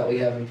store that we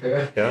have in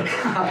Fair.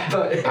 Yeah.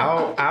 But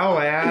I'll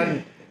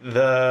add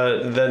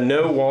the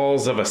no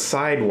walls of a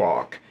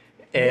sidewalk.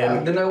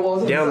 And the no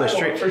walls of down the the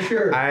sidewalk, street. for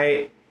sure.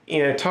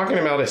 Talking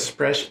about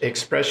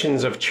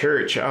expressions of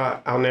church,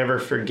 I'll never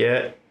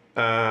forget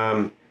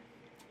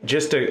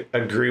just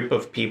a group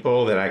of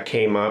people that I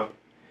came up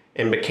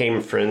and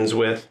became friends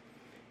with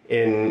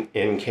in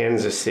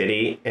Kansas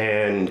City.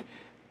 And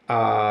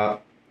there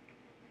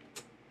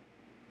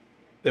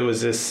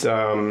was this,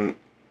 4,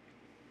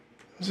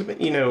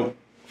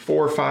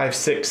 5,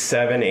 6,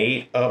 7,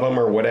 8 of them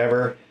or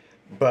whatever,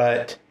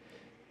 but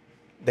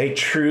they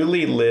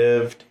truly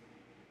lived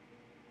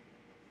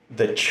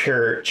the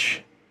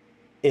church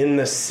in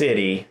the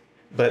city,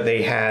 but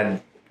they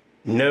had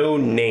no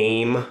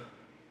name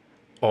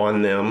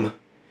on them,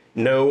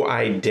 no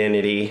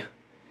identity.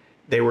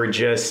 They were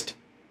just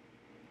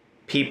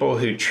people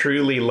who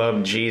truly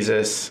loved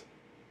Jesus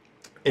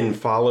and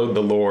followed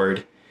the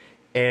Lord.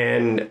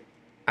 And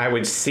I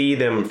would see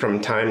them from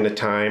time to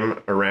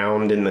time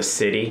around in the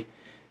city,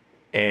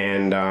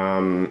 and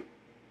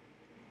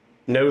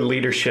no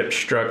leadership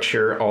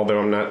structure, although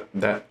I'm not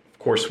that, of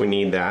course we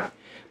need that.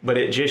 But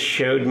it just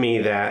showed me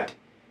that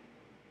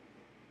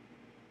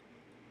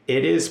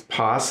it is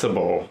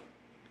possible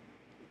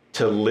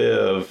to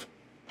live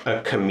a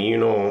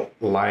communal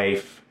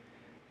life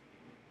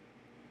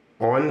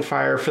on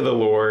fire for the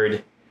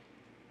Lord,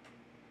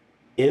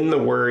 in the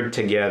Word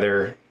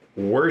together,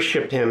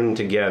 worship Him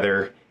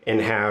together, and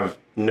have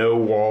no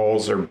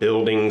walls or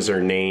buildings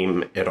or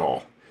name at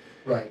all.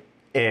 Right.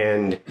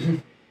 And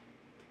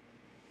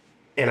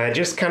I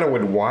just kind of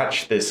would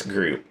watch this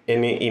group,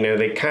 and,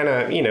 they kind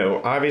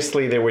of,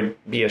 obviously there would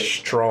be a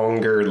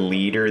stronger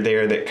leader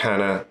there that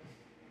kind of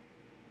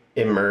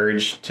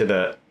emerged to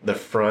the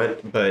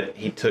front, but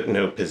he took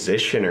no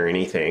position or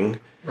anything.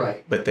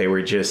 Right. But they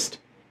were just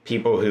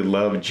people who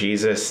loved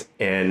Jesus,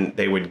 and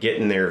they would get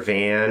in their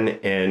van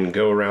and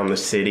go around the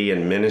city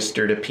and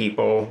minister to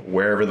people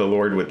wherever the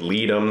Lord would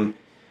lead them.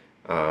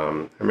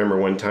 I remember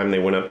one time they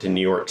went up to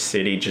New York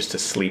City just to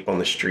sleep on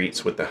the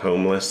streets with the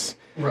homeless.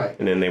 Right.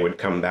 And then they would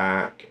come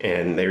back,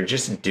 and they were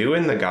just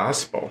doing the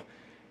gospel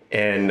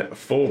and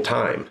full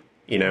time,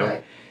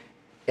 Right.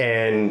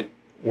 And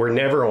we're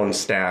never on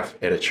staff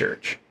at a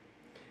church.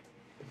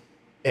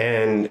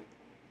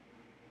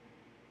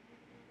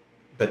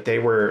 But they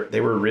were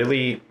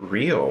really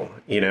real,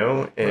 and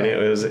right.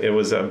 it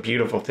was a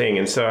beautiful thing.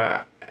 And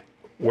so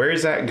where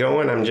is that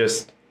going?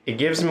 It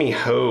gives me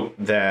hope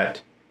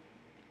that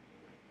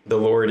the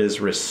Lord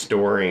is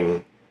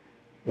restoring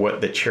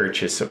what the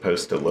church is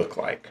supposed to look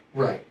like.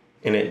 Right.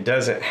 And it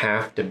doesn't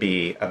have to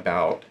be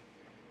about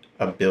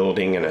a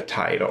building and a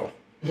title.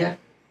 Yeah.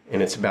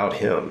 And it's about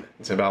him.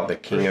 It's about the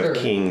King of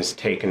Kings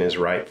taking his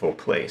rightful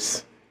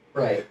place.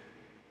 Right.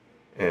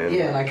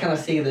 And I kind of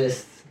see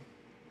this.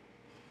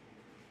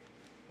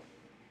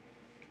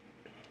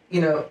 A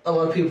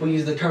lot of people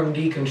use the term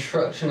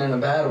deconstruction in a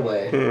bad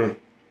way.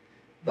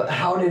 But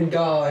how did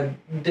God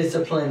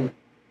discipline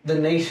the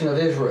nation of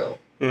Israel?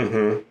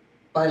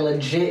 By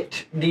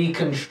legit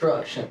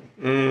deconstruction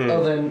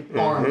of an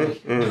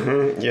army.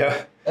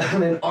 Yeah.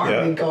 Of an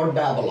army called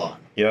Babylon.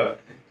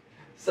 Yep.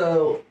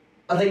 So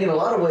I think in a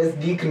lot of ways,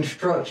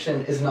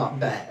 deconstruction is not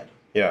bad.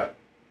 Yeah.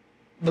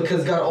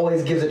 Because God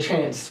always gives a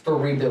chance for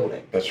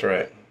rebuilding. That's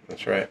right.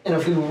 That's right. And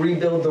if we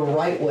rebuild the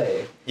right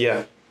way.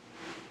 Yeah.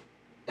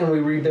 And we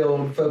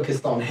rebuild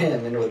focused on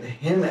him and with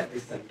him at the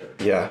center.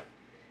 Yeah.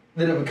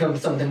 Then it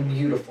becomes something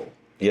beautiful.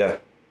 Yeah.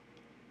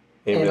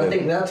 Amen. And I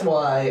think that's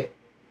why,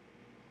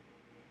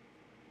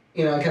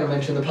 I kind of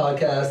mentioned the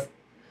podcast,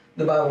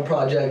 the Bible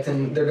Project,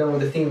 and they're going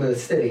with the theme of the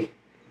city.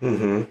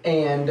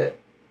 And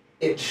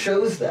it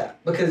shows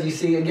that. Because you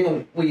see,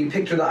 again, we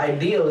picture the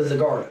ideal as a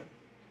garden.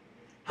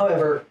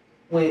 However,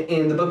 when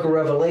in the book of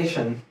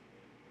Revelation,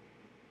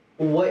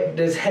 what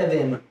does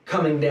heaven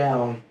coming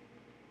down,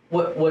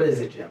 what is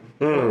it,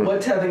 Jim?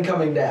 What's heaven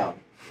coming down?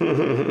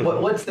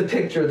 What's the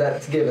picture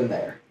that's given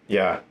there?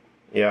 Yeah.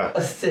 Yeah.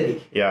 A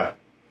city. Yeah.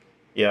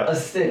 Yeah. A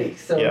city.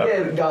 So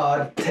again,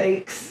 God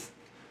takes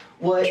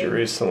what...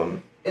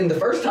 Jerusalem. In the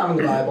first time in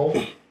the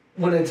Bible,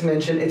 when it's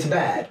mentioned, it's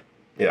bad.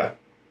 Yeah.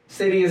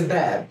 City is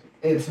bad.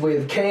 It's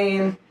with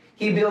Cain.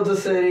 He builds a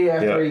city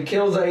after he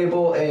kills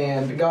Abel,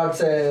 and God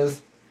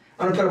says,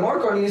 I'm going to put a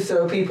mark on you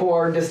so people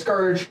are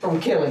discouraged from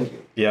killing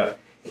you. Yeah.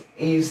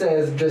 He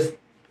says just,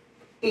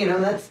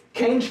 that's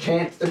Cain's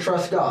chance to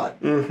trust God.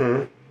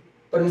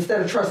 But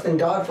instead of trusting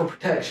God for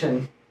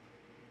protection,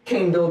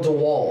 Cain builds a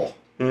wall,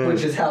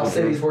 which is how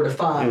cities were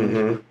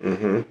defined.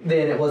 Then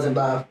it wasn't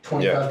by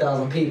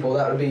 25,000 people.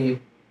 That would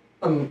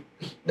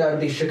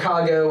be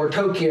Chicago or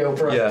Tokyo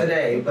for us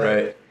today.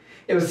 But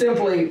it was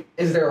simply,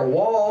 is there a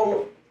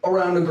wall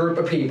around a group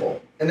of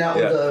people? And that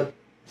was a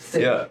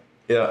city.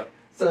 Yeah.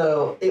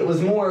 So it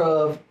was more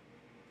of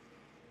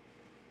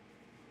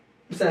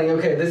saying,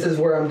 okay, this is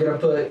where I'm going to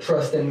put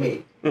trust in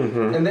me.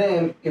 And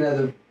then,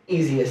 the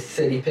easiest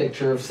city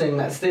picture of saying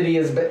that city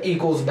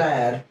equals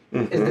bad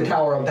is the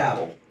Tower of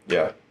Babel.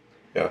 Yeah.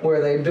 Yeah.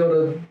 Where they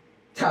build a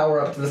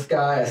tower up to the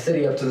sky, a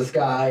city up to the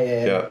sky,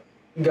 and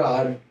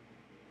God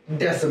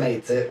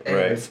decimates it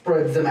and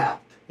spreads them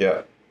out.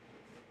 Yeah.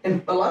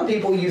 And a lot of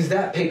people use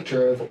that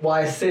picture of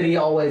why a city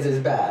always is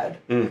bad.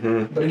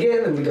 But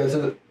again, and we go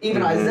to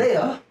even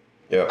Isaiah.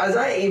 Yeah.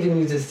 Isaiah even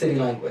uses city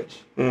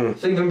language.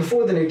 So even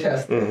before the New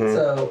Testament.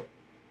 So,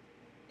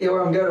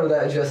 where I'm going with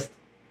that is just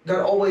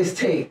God always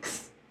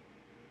takes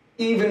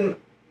even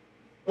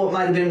what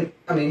might have been,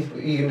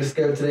 you can just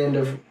go to the end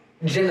of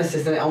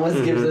Genesis and it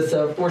almost gives us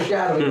a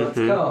foreshadowing of what's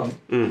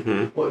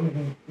come. What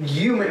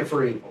you meant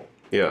for evil.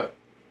 Yeah.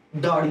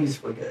 God used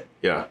for good.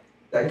 Yeah.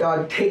 That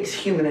God takes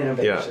human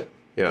innovation.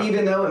 Yeah.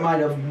 Even though it might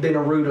have been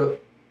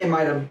it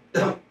might have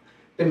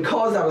been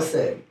caused out of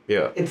sin.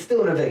 Yeah. It's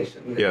still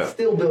innovation. Yeah. It's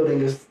still building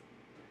this,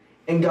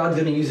 and God's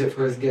going to use it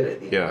for his good at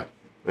the end. Yeah.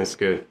 That's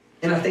good.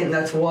 And I think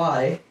that's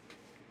why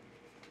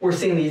we're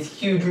seeing these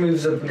huge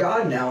moves of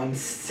God now in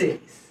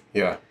cities.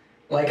 Yeah.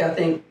 Like,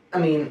 a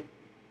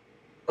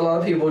lot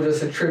of people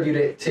just attribute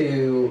it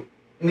to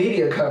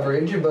media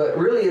coverage, but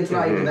really it's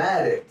not even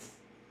that. It's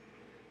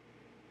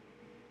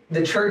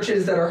the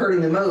churches that are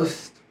hurting the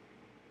most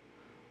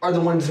are the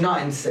ones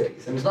not in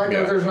cities. And it's not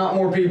because there's not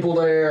more people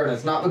there, and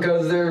it's not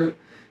because their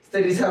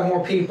cities have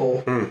more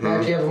people. They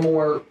actually have a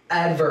more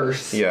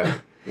adverse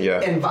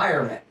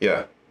environment.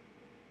 Yeah.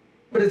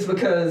 But it's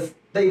because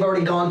they've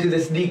already gone through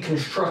this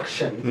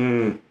deconstruction,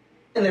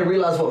 and they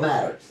realize what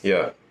matters.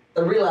 Yeah.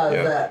 They realize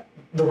that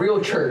the real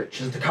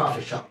church is the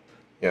coffee shop.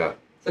 Yeah.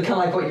 So kind of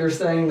like what you're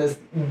saying, this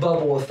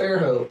bubble of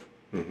Fairhope.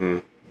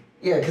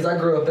 Yeah, because I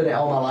grew up in it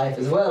all my life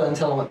as well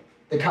until I went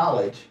to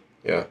college.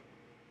 Yeah.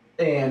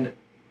 And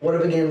what I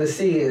began to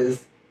see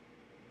is,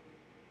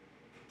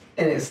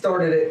 and it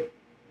started it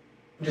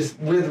just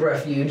with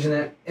Refuge, and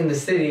then in the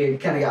city it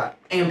kind of got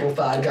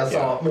amplified because I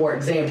saw more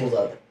examples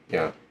of it.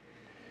 Yeah.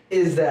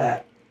 Is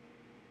that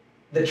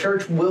the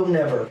church will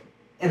never,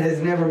 and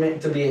has never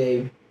meant to be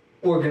a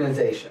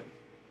organization.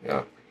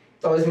 Yeah.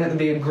 It's always meant to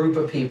be a group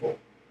of people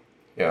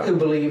who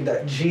believe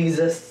that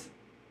Jesus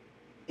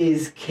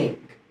is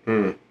King,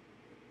 who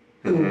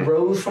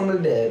rose from the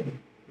dead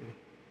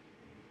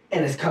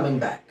and is coming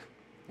back.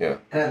 Yeah.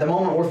 And at the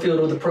moment, we're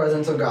filled with the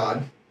presence of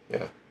God.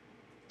 Yeah.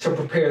 To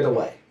prepare the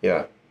way.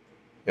 Yeah.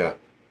 Yeah.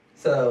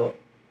 So,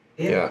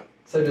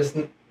 So just.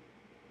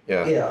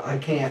 Yeah. Yeah, I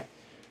can't.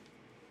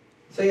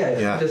 So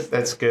yeah. Just,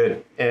 that's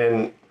good,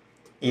 and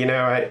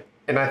I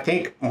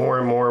think more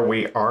and more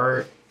we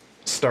are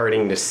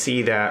starting to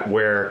see that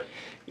where,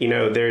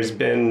 there's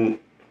been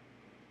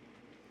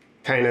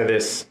kind of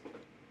this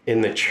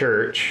in the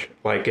church,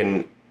 like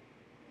an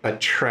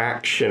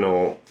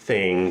attractional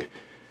thing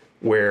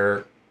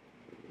where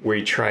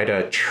we try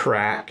to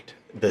attract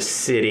the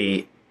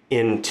city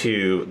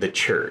into the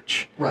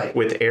church. Right.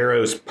 With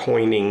arrows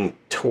pointing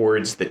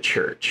towards the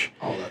church.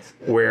 Oh, that's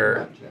good.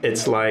 Where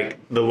it's like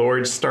the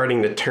Lord's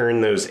starting to turn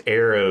those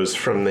arrows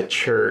from the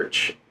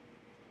church,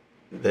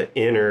 the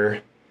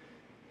inner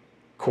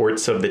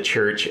courts of the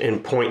church,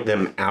 and point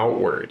them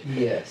outward.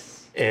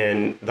 Yes.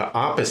 And the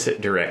opposite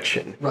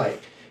direction.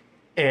 Right.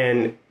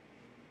 And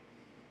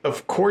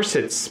of course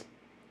it's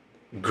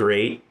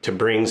great to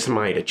bring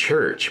somebody to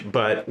church,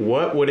 but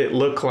what would it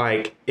look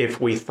like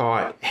if we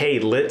thought, hey,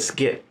 let's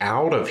get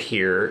out of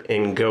here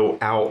and go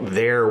out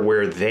there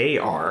where they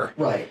are,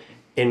 right,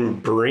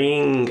 and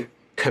bring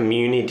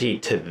community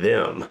to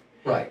them,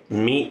 right,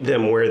 meet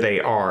them where they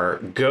are,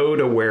 go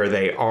to where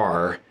they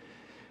are,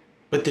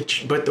 but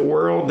the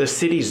world, the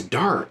city's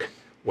dark.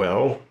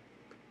 Well,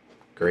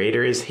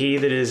 greater is he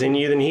that is in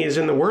you than he is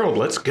in the world.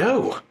 Let's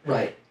go.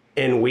 Right.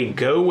 And we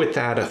go with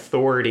that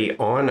authority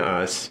on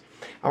us.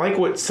 I like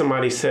what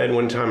somebody said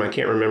one time, I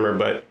can't remember,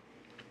 but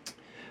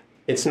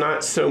it's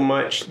not so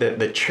much that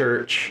the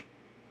church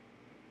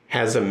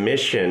has a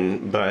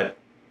mission, but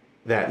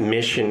that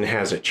mission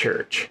has a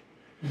church.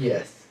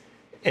 Yes.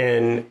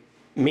 And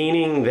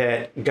meaning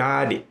that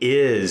God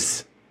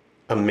is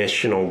a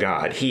missional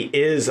God. He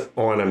is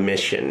on a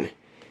mission.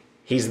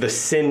 He's the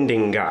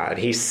sending God.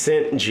 He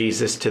sent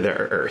Jesus to the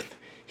earth.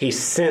 He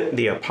sent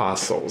the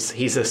apostles.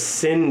 He's a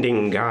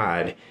sending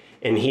God,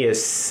 and he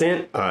has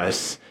sent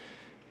us.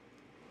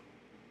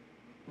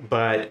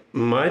 But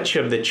much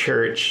of the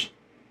church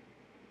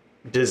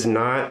does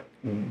not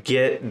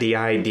get the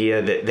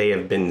idea that they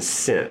have been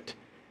sent.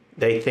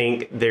 They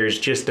think there's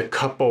just a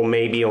couple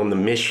maybe on the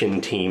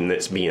mission team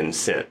that's being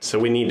sent. So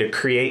we need to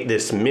create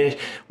this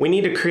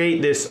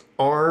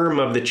arm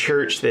of the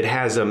church that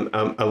has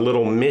a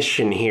little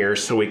mission here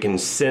so we can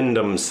send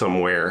them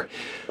somewhere.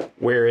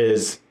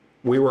 Whereas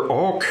we were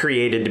all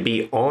created to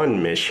be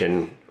on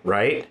mission,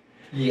 right?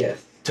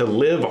 Yes. To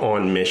live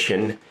on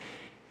mission.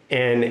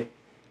 And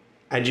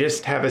I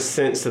just have a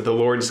sense that the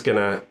Lord's going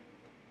to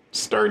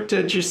start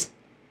to just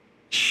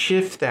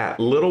shift that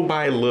little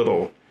by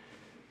little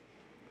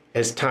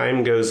as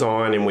time goes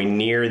on and we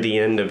near the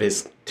end of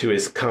his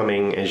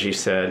coming, as you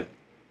said,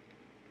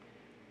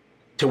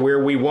 to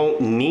where we won't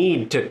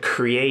need to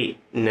create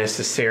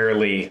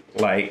necessarily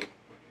like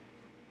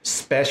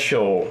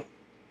special.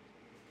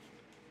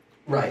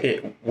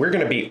 Right. We're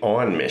going to be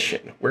on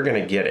mission. We're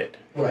going to get it.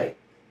 Right.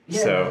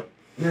 Yeah. So.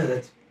 No,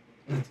 that's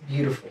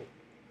beautiful.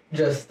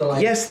 Just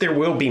like, yes, there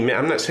will be.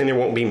 I'm not saying there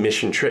won't be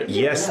mission trip.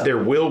 Yes, there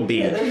will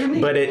be,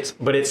 but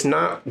it's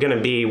not going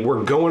to be.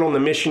 We're going on the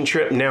mission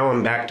trip. Now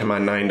I'm back to my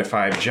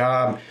 9-to-5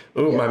 job.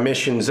 Ooh, my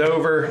mission's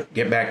over.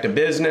 Get back to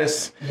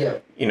business. Yeah.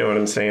 You know what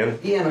I'm saying?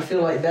 Yeah, and I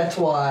feel like that's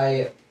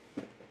why.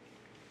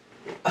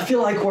 I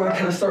feel like where I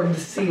kind of started to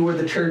see where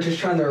the church is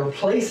trying to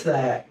replace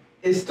that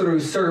is through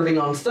serving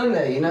on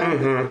Sunday. You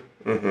know,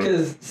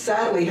 because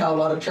sadly, how a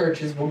lot of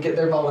churches will get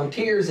their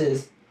volunteers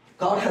is,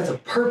 God has a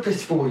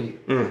purpose for you.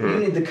 You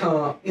need to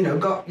come,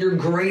 God, you're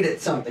great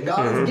at something.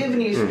 God has given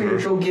you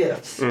spiritual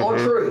gifts. All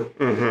true.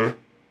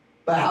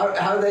 But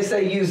how do they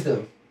say use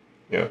them?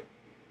 Yeah.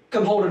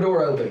 Come hold a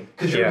door open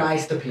because you're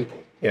nice to people.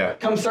 Yeah.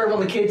 Come serve on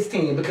the kids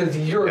team because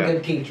you're a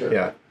good teacher.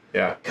 Yeah.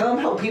 Yeah. Come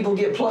help people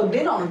get plugged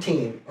in on a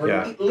team or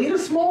lead a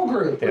small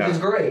group, which is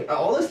great.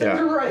 All those things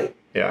are great.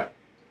 Yeah.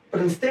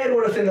 But instead,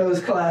 what if in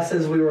those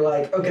classes we were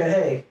like, okay,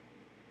 hey,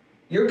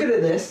 you're good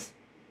at this.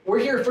 We're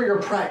here for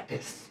your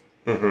practice.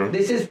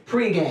 This is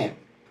pregame.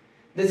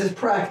 This is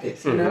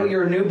practice. You know,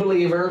 you're a new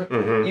believer.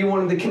 You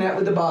wanted to connect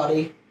with the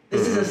body.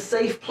 This is a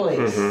safe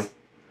place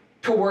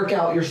to work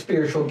out your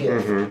spiritual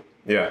gift.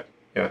 Yeah,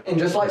 yeah. And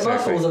just like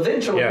muscles,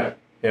 eventually,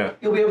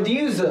 you'll be able to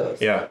use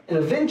those. Yeah. And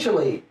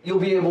eventually, you'll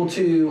be able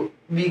to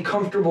be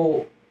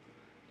comfortable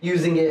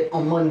using it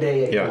on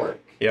Monday at work.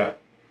 Yeah.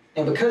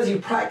 And because you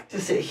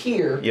practice it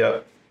here,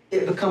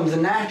 it becomes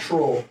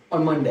natural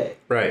on Monday.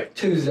 Right.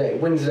 Tuesday,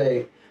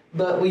 Wednesday.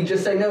 But we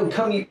just say, no,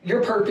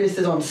 your purpose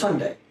is on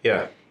Sunday.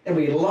 Yeah. And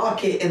we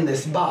lock it in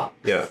this box.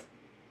 Yeah.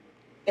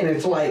 And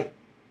it's like,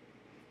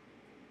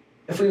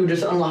 if we would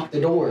just unlock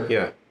the door.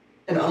 Yeah.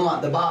 And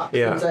unlock the box.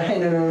 Yeah. And say, hey,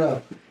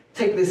 no.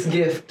 Take this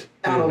gift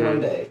out on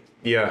Monday.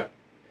 Yeah.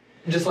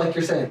 Just like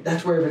you're saying,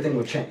 that's where everything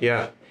would change.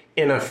 Yeah.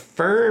 And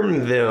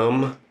affirm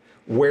them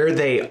where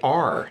they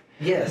are.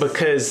 Yes.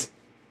 Because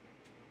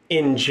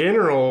in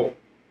general,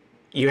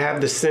 you have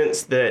the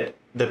sense that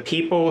the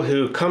people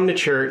who come to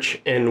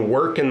church and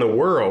work in the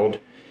world,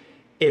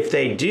 if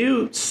they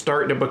do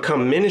start to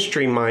become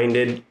ministry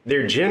minded,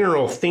 their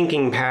general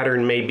thinking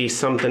pattern may be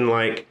something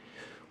like,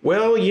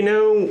 well,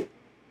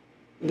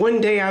 one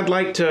day I'd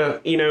like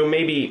to,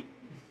 maybe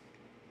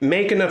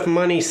make enough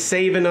money,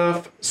 save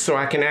enough so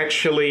I can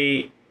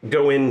actually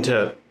go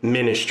into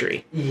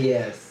ministry.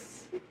 Yes.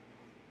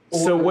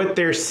 So what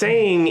they're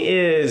saying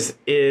is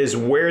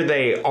where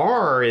they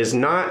are is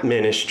not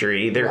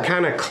ministry. They're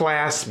kind of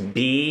class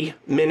B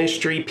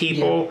ministry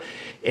people.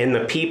 Yeah. And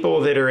the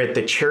people that are at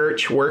the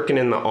church working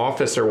in the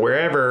office or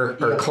wherever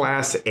are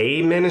class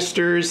A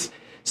ministers.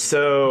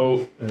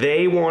 So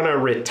they want to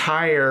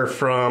retire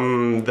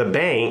from the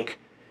bank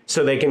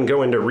so they can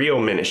go into real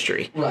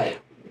ministry. Right.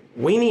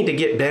 we need to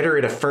get better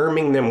at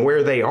affirming them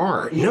where they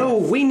are. Yes. No,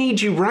 we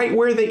need you right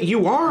where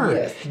you are.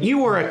 Yes.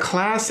 You are a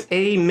Class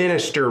A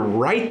minister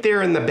right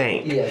there in the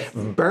bank, Yes.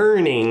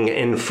 burning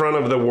in front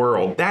of the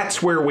world.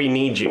 That's where we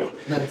need you.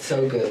 That's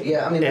so good.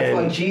 Yeah, I mean, that's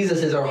why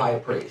Jesus is our high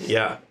priest.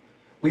 Yeah.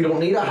 We don't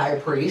need a high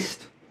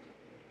priest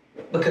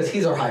because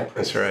he's our high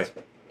priest. That's right.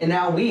 And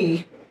now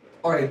we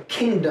are a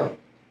kingdom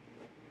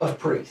of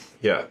priests.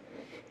 Yeah.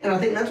 And I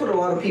think that's what a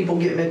lot of people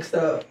get mixed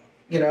up.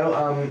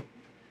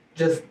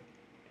 Just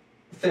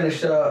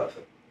finished up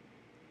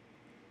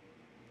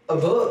a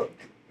book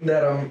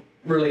that I'm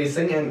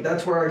releasing, and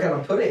that's where I kind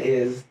of put it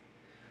is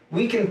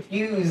we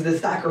confuse the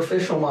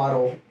sacrificial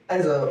model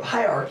as a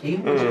hierarchy,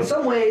 which in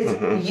some ways,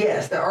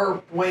 yes, there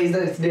are ways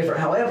that it's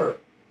different. However,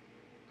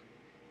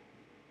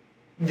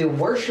 the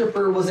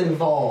worshiper was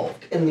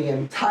involved in the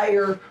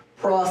entire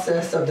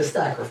process of the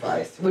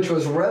sacrifice, which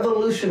was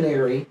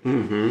revolutionary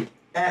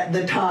at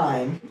the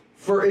time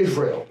for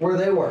Israel, where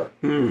they were.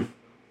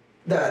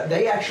 That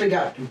they actually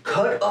got to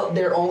cut up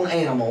their own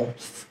animal,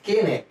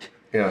 skin it,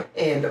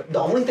 and the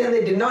only thing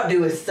they did not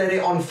do is set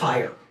it on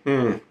fire.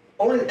 And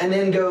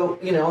then go,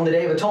 on the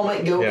Day of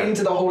Atonement, go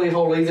into the Holy of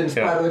Holies and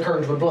splatter the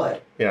curtains with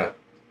blood. Yeah.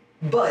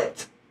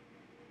 But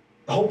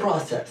the whole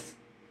process,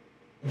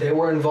 they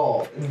were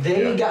involved.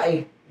 They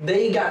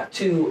got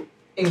to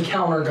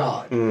encounter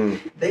God.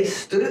 They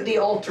stood at the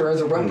altar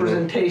as a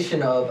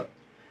representation of,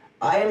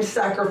 I am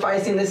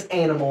sacrificing this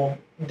animal.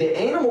 The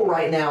animal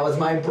right now is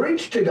my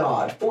bridge to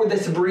God for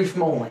this brief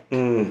moment.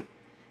 And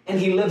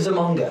he lives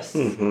among us.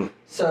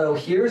 So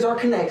here's our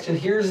connection.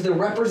 Here's the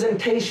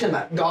representation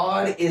that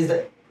God is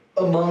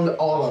among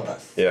all of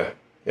us. Yeah.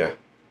 Yeah.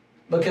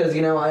 Because,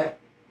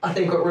 I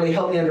think what really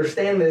helped me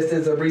understand this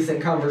is a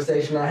recent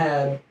conversation I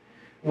had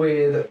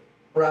with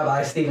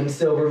Rabbi Stephen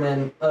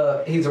Silberman.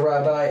 He's a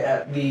rabbi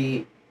at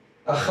the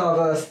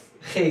Achavas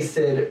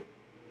Chesed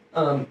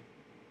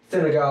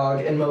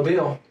synagogue in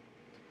Mobile.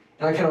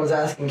 And I kind of was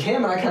asking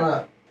him, and I kind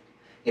of,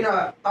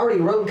 I already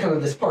wrote kind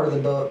of this part of the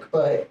book,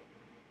 but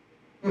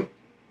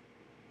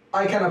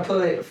I kind of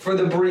put, for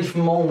the brief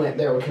moment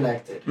they were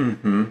connected.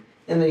 And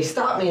they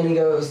stopped me, and he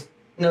goes,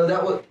 no,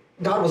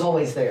 God was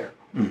always there.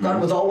 God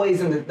was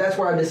always that's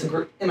where I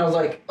disagree. And I was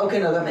like, okay,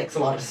 no, that makes a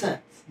lot of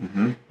sense.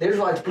 The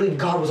Israelites believed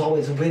God was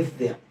always with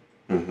them.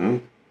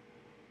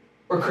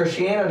 Or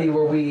Christianity,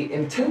 where we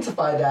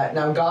intensify that,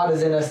 now God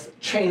is in us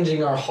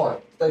changing our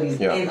heart. That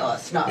he's in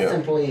us, not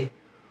simply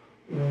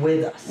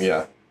with us.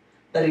 Yeah.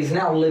 That he's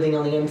now living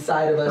on the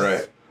inside of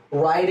us,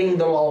 writing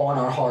the law on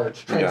our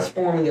hearts,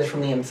 transforming us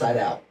from the inside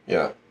out.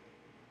 Yeah.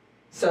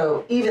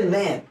 So even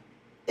then,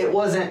 it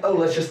wasn't,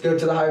 let's just go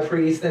to the high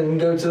priest and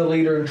go to the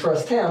leader and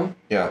trust him.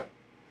 Yeah.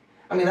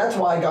 I mean, that's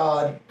why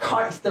God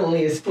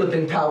constantly is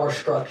flipping power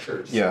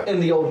structures in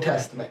the Old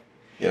Testament.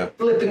 Yeah.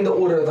 Flipping the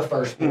order of the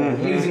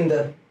firstborn, using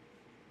the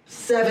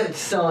seventh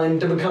son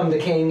to become the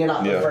king and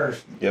not the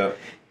first. Yeah.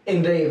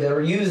 In David,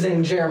 or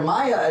using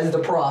Jeremiah as the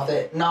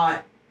prophet,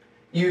 not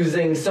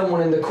using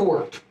someone in the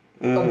court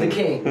of the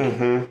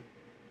king.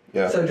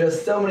 Yeah. So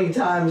just so many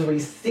times we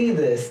see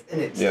this, and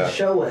it's to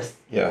show us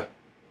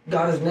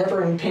God has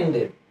never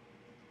intended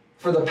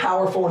for the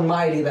powerful and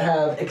mighty to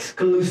have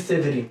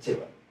exclusivity to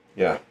it.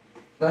 Yeah.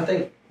 And I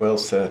think... Well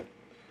said.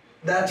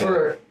 That's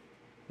where...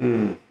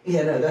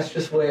 that's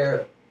just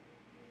where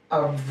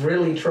I've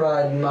really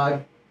tried in my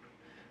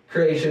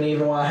creation,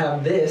 even while I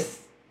have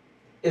this,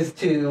 is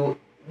to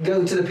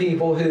go to the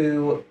people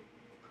who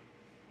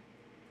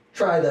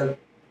try to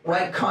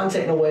write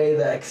content in a way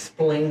that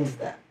explains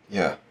that.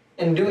 Yeah.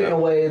 And do it in a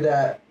way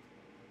that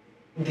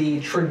the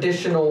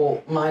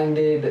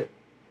traditional-minded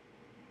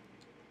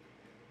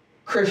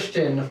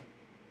Christian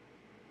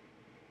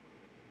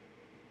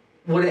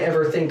wouldn't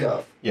ever think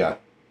of. Yeah.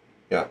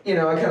 Yeah.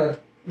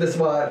 This is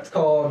why it's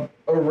called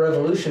a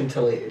revolution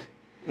to lead.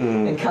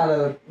 And kind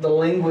of the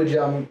language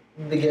I'm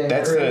beginning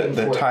to create.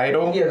 That's the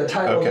title? Yeah, the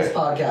title of this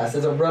podcast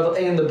is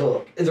and the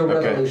book is a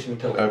revolution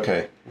to lead.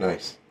 Okay,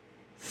 nice.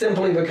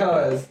 Simply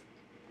because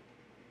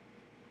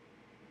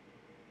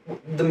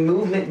the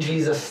movement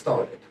Jesus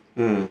started,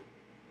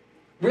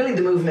 really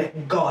the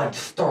movement God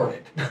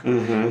started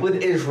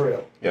with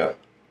Israel,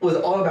 was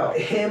all about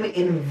him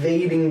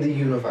invading the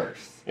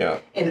universe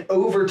and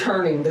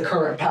overturning the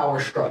current power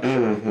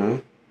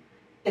structure.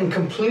 And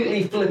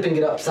completely flipping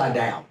it upside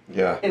down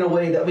in a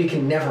way that we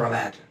can never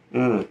imagine.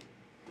 And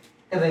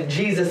then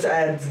Jesus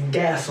adds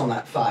gas on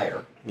that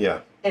fire.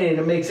 Yeah. And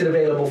it makes it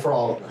available for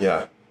all of us.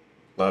 Yeah.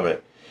 Love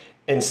it.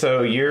 And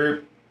so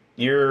you're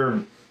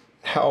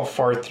how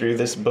far through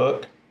this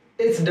book?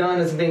 It's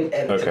done. It's being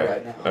edited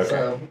right now.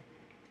 Okay.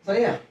 So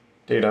yeah.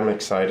 Dude, I'm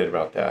excited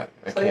about that.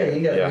 You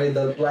got to read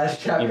the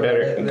last chapter. You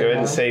better go ahead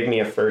and save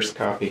me a first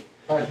copy.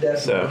 All right,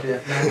 definitely.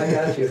 So. Yeah, I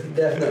got you.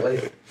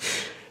 Definitely.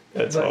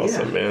 That's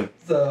awesome, man.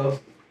 So,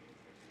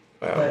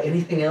 wow.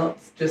 Anything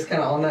else just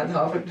kind of on that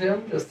topic,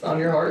 Jim? Just on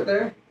your heart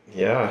there?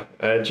 Yeah,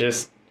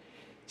 just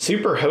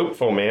super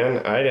hopeful, man.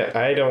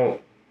 I don't,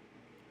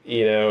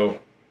 even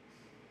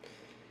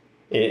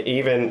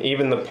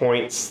the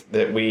points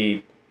that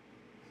we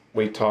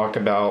talk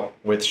about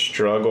with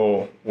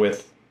struggle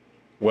with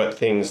what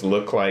things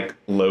look like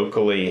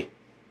locally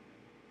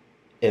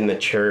in the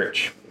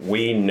church,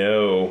 we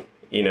know,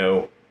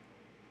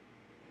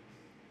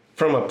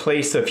 from a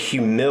place of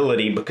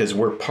humility because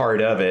we're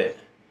part of it.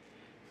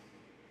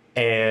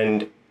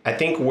 And I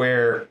think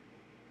on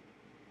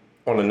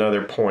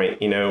another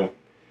point,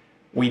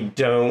 we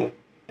don't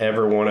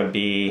ever want to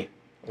be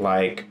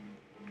like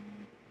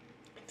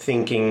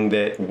thinking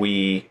that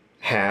we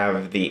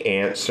have the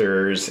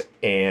answers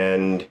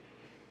and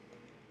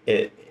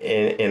it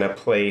in a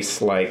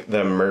place like the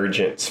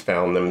Emergents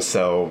found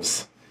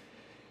themselves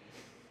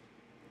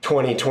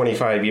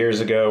 25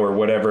 years ago or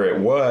whatever it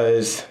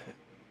was,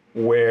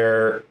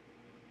 where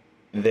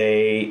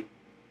they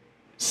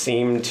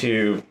seemed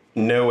to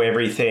know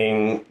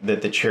everything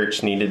that the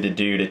church needed to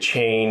do to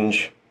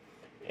change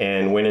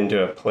and went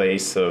into a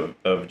place of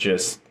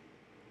just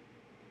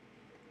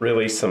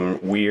really some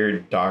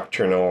weird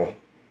doctrinal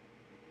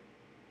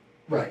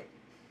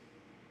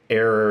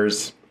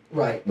errors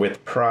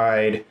with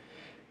pride.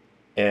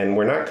 And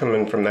we're not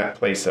coming from that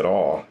place at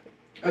all.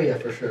 Oh, yeah,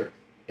 for sure.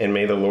 And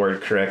may the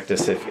Lord correct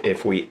us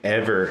if we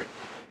ever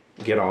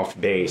get off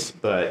base,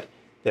 but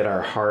that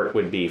our heart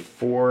would be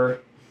for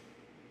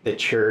the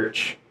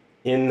church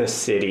in the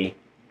city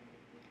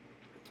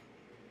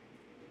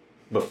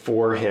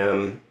before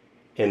him,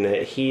 and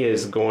that he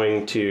is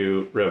going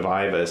to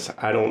revive us.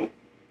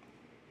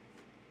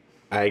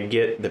 I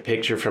get the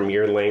picture from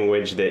your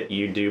language that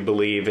you do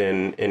believe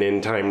in an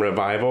end-time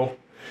revival.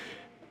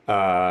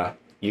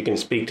 You can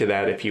speak to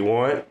that if you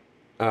want.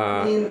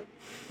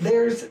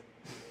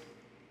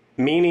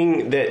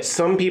 Meaning that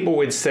some people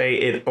would say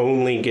it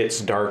only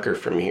gets darker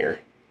from here.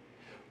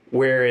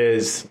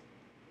 Whereas,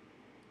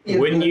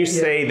 wouldn't you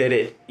say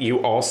that you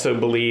also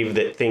believe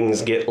that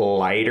things get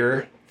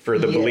lighter for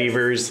the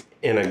believers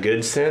in a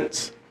good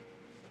sense?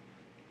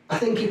 I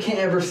think you can't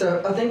ever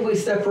I think we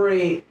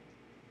separate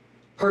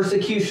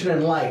persecution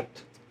and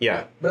light.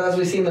 Yeah. But as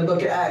we see in the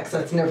book of Acts,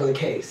 that's never the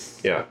case.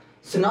 Yeah.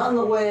 So not in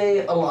the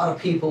way a lot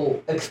of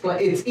people explain.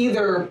 It's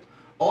either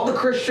all the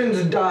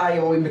Christians die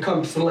and we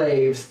become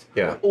slaves,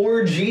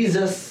 or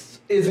Jesus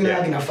is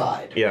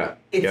magnified. Yeah.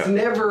 It's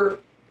never,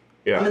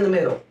 I'm in the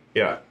middle.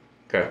 Yeah.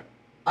 Okay.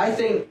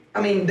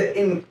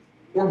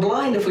 We're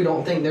blind if we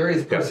don't think there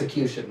is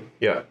persecution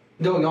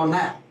going on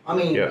now.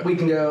 We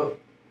can go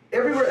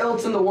everywhere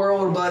else in the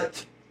world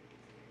but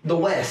the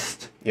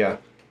West. Yeah.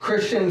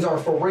 Christians are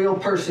for real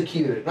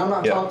persecuted. And I'm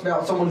not talking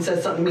about someone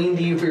says something mean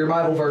to you for your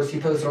Bible verse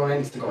you posted on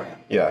Instagram.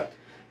 Yeah.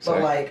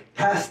 But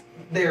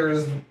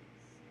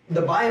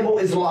the Bible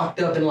is locked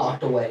up and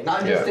locked away.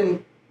 Not just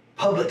in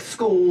public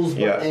schools,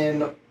 but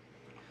in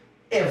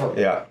ever.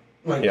 Yeah.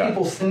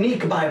 People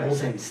sneak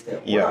Bibles in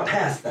still. We're not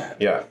past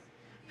that. Yeah.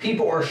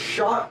 People are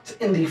shot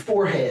in the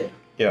forehead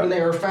when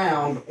they are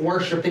found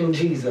worshiping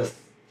Jesus.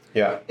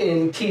 Yeah.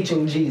 And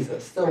teaching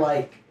Jesus.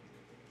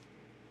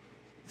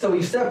 So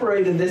we've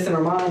separated this in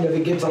our mind of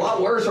it gets a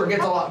lot worse or it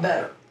gets a lot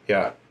better.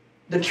 Yeah.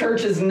 The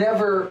church is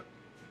never,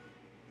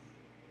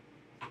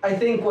 I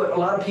think what a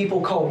lot of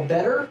people call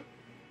better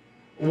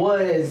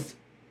was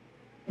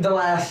the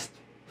last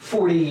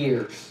 40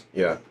 years.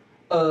 Yeah.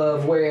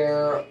 Of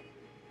where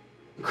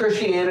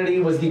Christianity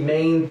was the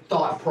main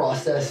thought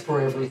process for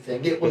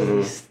everything. It was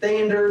the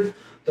standard,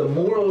 the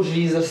morals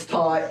Jesus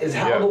taught is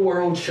how the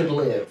world should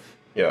live.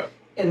 Yeah.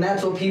 And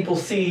that's what people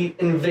see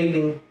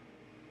invading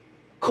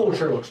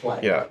culture looks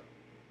like. Yeah.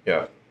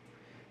 Yeah.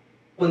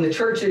 When the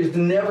church has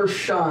never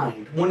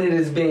shined, when it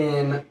has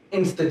been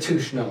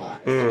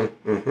institutionalized.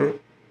 Mm-hmm.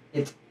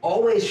 It's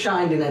always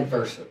shined in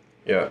adversity.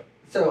 Yeah.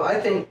 So I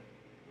think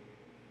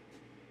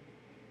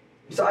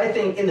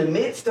in the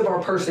midst of our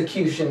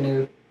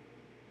persecution,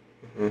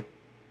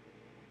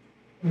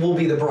 we'll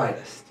be the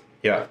brightest.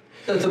 Yeah.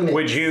 So it's a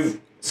mix.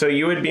 So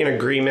you would be in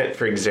agreement,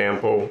 for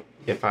example,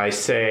 if I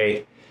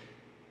say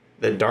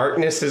the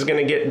darkness is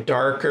going to get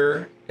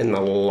darker and the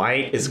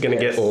light is going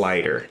to get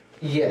lighter.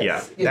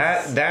 Yes. Yeah.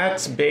 Yes.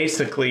 That's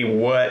basically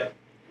what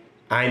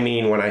I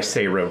mean when I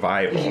say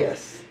revival.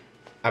 Yes.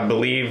 I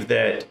believe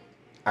that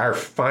our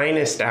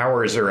finest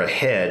hours are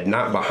ahead,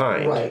 not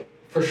behind. Right.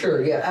 For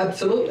sure. Yeah,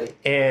 absolutely.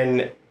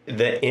 And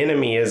the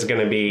enemy is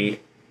going to be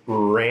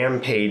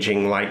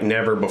rampaging like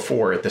never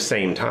before at the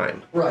same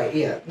time. Right.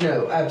 Yeah.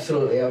 No,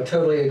 absolutely. I would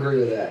totally agree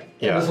with that.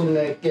 Yeah.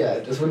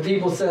 Just when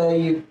people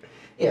say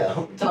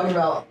talking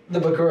about the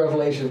book of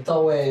Revelation, it's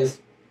always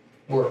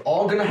we're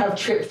all going to have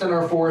chips in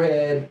our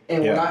forehead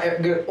and we're not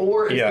good,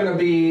 or it's going to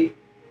be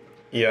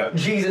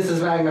Jesus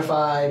is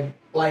magnified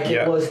like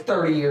it was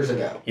 30 years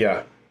ago.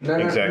 Yeah. No.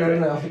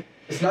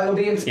 It's not going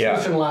to be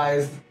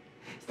institutionalized.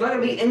 It's not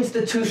going to be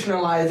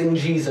institutionalizing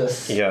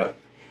Jesus. Yeah.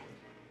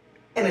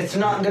 And it's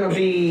not going to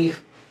be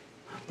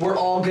we're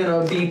all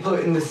going to be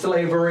put into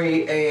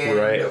slavery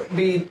and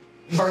be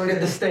burned at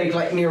the stake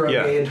like Nero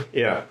did.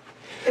 Yeah.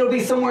 It'll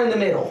be somewhere in the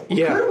middle.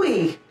 Yeah. Could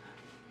we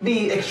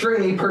be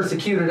extremely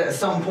persecuted at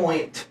some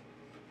point?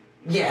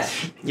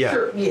 Yes. Yeah.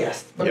 Sure,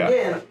 yes. But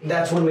again,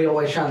 that's when we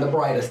always shine the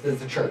brightest as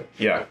the church.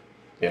 Yeah.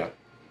 Yeah.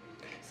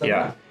 So,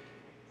 yeah.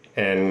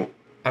 And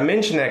I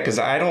mention that because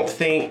I don't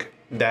think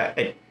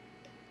that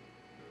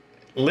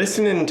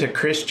listening to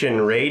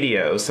Christian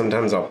radio,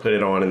 sometimes I'll put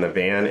it on in the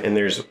van, and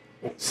there's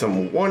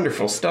some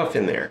wonderful stuff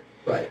in there.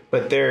 Right.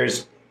 But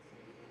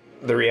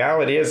the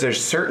reality is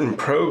there's certain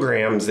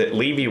programs that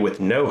leave you with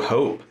no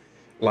hope.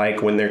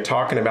 Like when they're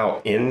talking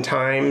about end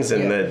times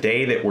and the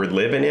day that we're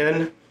living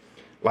in,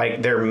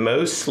 like they're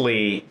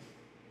mostly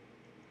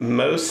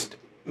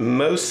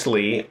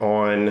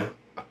on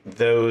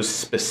those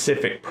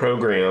specific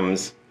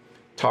programs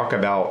talk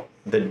about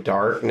the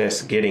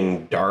darkness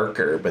getting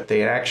darker, but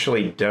they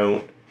actually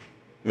don't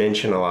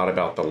mention a lot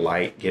about the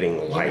light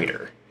getting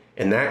lighter.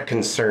 And that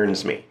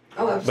concerns me.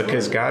 Oh, absolutely.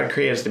 Because God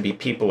created us to be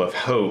people of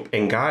hope,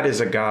 and God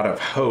is a God of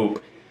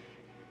hope.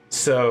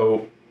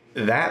 So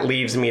that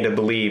leaves me to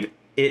believe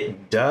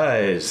it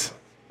does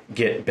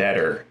get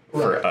better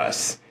for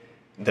us.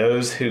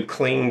 Those who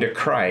cling to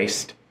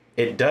Christ,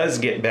 it does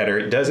get better.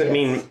 It doesn't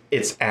mean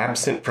it's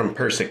absent from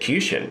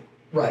persecution.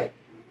 Right.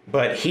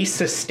 But he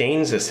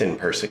sustains us in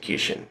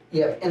persecution.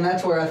 Yep, and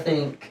that's where I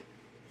think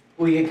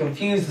we get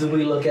confused as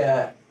we look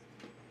at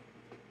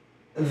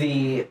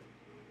when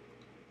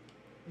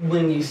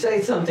you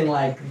say something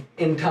like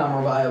end time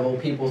revival,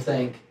 people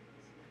think,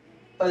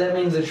 oh, that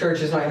means the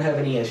church is not going to have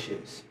any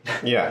issues.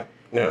 Yeah,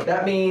 no.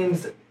 That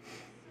means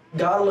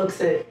God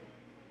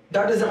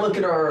doesn't look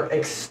at our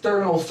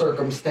external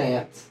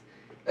circumstance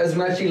as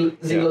much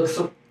as he looks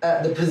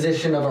at the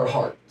position of our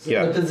hearts,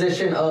 the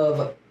position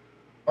of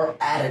our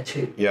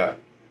attitude. Yeah.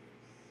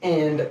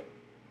 And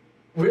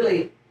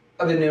really,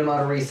 I've been doing a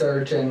lot of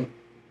research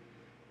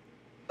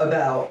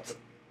about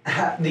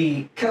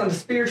the kind of the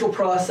spiritual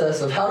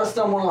process of how does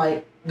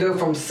someone go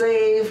from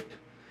saved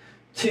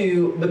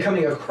to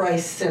becoming a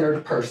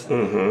Christ-centered person.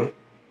 Mm-hmm.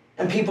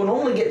 And people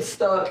normally get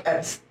stuck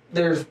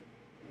there's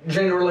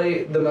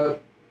generally the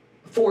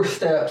 4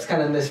 steps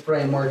kind of in this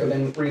framework I've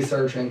been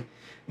researching.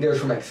 It goes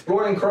from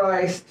exploring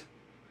Christ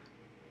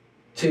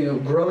to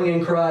growing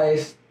in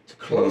Christ to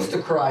close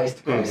to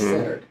Christ,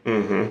 Christ-centered.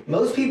 Mm-hmm.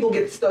 Most people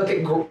get stuck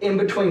in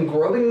between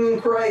growing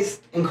in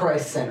Christ and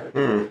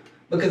Christ-centered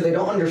because they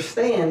don't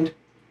understand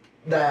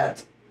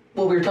that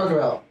what we were talking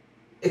about.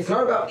 It's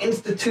not about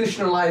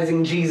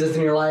institutionalizing Jesus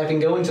in your life and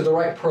going to the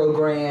right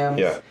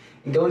programs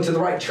and going to the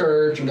right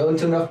church and going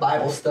to enough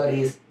Bible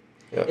studies.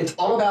 Yeah. It's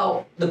all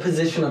about the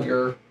position of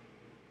your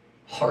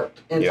heart.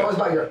 And it's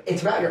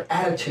always about your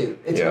attitude.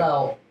 It's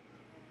about,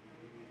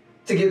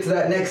 to get to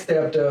that next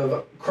step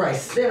of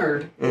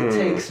Christ-centered, it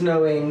takes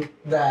knowing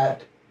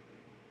that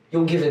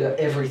you'll give it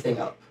everything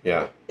up.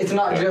 Yeah. It's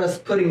not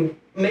just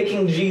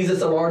making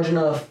Jesus a large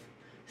enough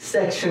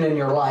section in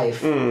your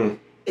life.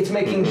 It's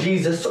making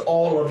Jesus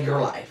all of your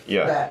life.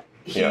 Yeah. That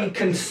he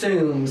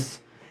consumes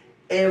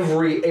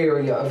every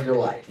area of your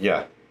life.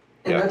 Yeah.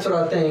 And that's what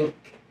I think.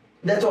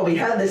 That's why we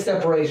have this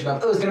separation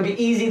of, it's going to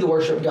be easy to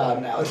worship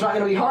God now. It's not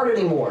going to be hard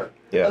anymore.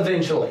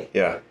 Eventually.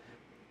 Yeah.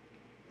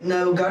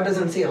 No, God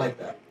doesn't see it like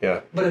that. Yeah.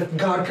 But if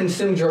God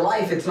consumes your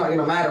life, it's not going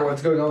to matter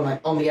what's going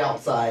on the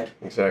outside.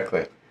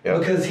 Exactly. Yeah.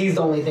 Because he's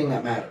the only thing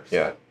that matters.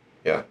 Yeah.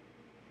 Yeah.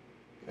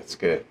 That's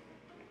good.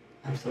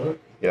 Absolutely.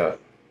 Yeah.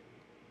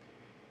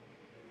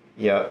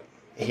 Yeah.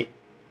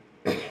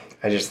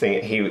 I just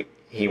think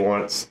he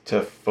wants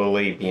to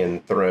fully be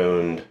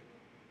enthroned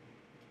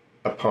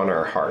upon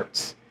our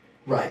hearts.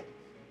 Right.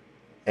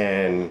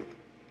 And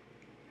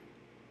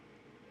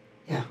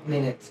yeah, I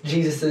mean, it's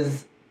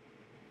Jesus's,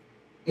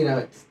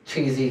 it's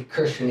cheesy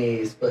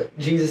Christianese, but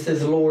Jesus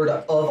is Lord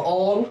of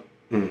all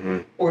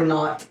or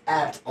not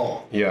at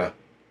all. Yeah.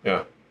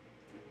 Yeah.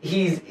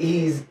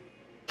 He's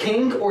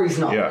king or he's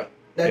not. Yeah.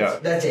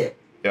 That's it.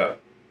 Yeah.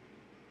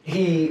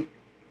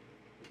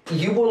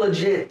 You will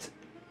legit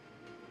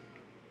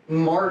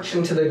march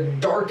into the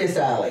darkest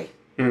alley.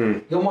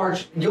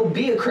 You'll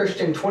be a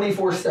Christian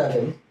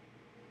 24/7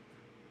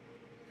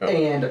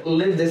 and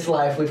live this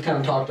life we've kind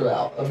of talked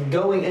about of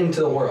going into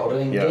the world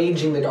and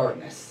engaging the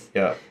darkness.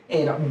 Yeah.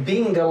 And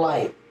being a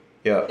light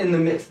in the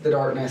midst of the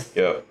darkness.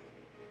 Yeah.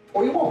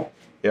 Or you won't.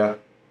 Yeah.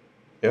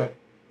 Yeah.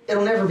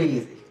 It'll never be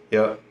easy.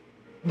 Yeah.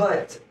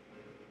 But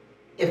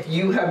if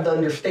you have the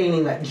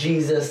understanding that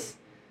Jesus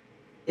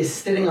is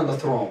sitting on the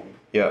throne.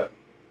 Yeah.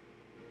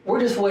 We're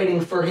just waiting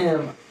for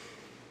him.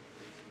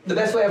 The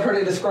best way I've heard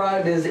it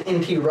described is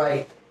N.T.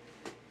 Wright.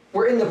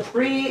 We're in the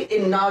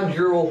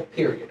pre-inaugural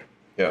period.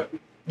 Yeah.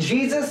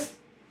 Jesus,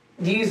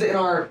 to use it in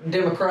our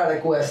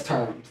Democratic West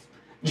terms,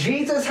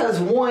 Jesus has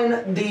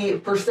won the,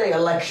 per se,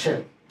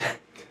 election.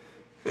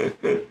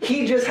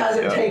 He just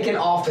hasn't taken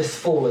office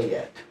fully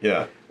yet.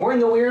 Yeah. We're in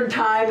the weird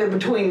time in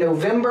between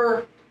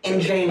November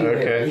and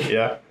January. Okay,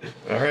 yeah.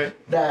 All right.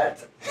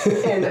 But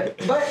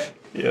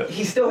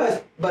he still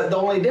has, but the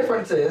only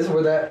difference is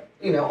that,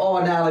 all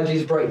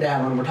analogies break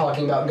down when we're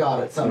talking about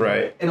God at some point.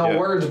 Right. And all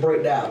words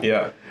break down.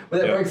 Yeah.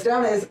 What that breaks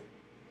down is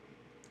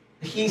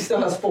he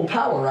still has full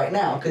power right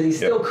now because he's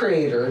still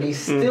creator and he's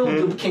still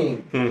the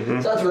king.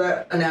 So that's where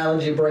that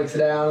analogy breaks it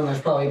down, and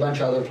there's probably a bunch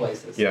of other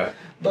places. Yeah.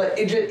 But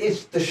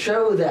it's to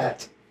show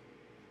that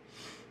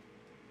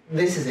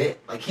this is it.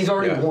 Like, he's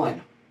already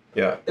won.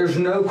 Yeah. There's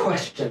no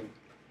question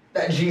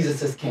that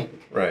Jesus is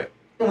king. Right.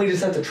 And we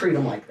just have to treat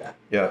him like that.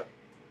 Yeah.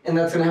 And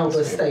that's going to help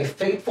us stay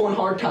faithful in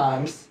hard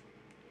times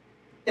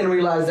and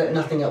realize that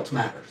nothing else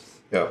matters.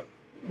 Yeah.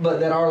 But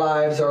that our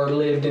lives are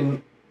lived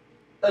in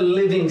a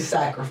living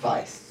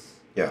sacrifice.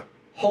 Yeah.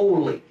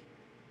 Holy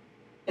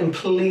and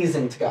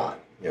pleasing to God.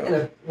 Yeah.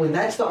 And when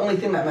that's the only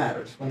thing that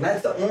matters, when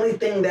that's the only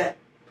thing that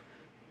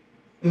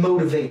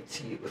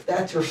motivates you, if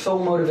that's your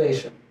sole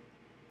motivation,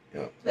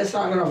 it's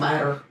not going to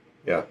matter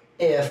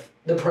if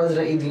the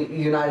President of the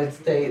United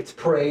States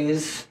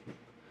prays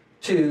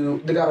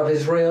to the God of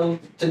Israel,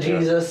 to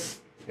Jesus.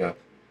 Yeah.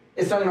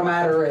 It's not going to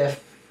matter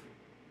if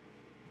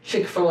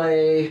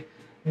Chick-fil-A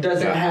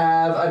doesn't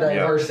have a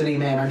diversity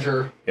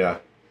manager. Yeah.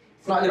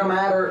 It's not going to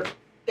matter.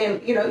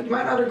 And, you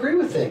might not agree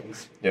with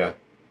things. Yeah.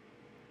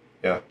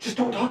 Yeah. Just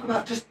don't talk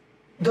about, just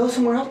go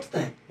somewhere else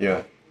then.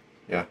 Yeah.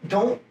 Yeah.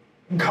 Don't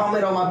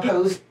comment on my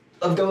post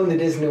of going to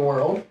Disney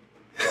World.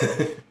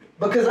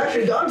 Because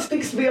actually God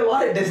speaks to me a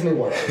lot at Disney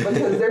World.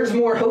 Because there's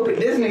more hope at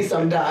Disney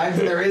sometimes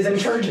than there is in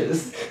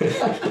churches.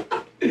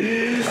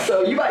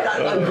 So you might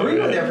not agree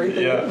with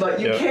everything, but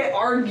you can't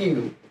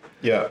argue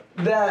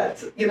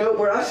that,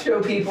 where I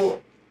show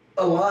people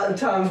a lot of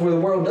times where the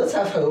world does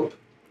have hope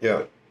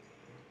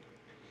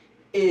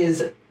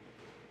is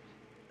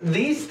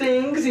these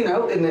things,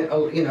 and then,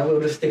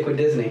 we'll just stick with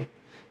Disney.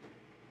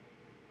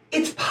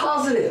 It's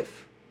positive.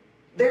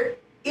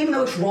 Even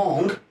though it's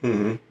wrong,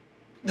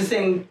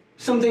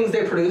 some things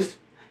they produce,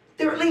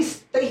 at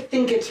least they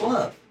think it's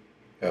love.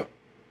 Yeah.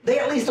 They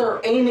at least are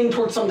aiming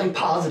towards something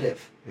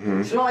positive.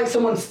 It's not like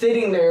someone's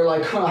sitting there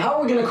like, how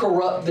are we going to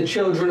corrupt the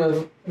children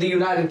of the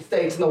United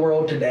States and the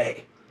world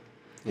today?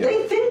 Yeah.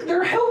 They think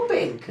they're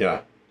helping.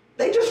 Yeah.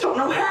 They just don't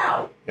know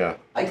how. Yeah.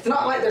 Like, it's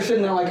not like they're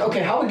sitting there like,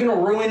 okay, how are we going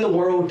to ruin the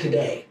world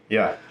today?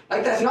 Yeah.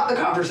 Like, that's not the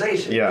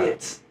conversation. Yeah.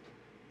 It's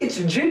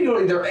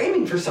genuinely, they're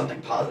aiming for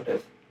something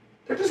positive.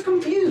 They're just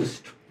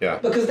confused. Yeah.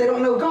 Because they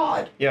don't know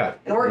God. Yeah.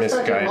 And we're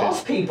expecting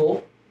lost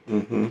people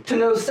to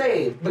know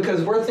saved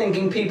because we're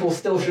thinking people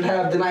still should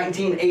have the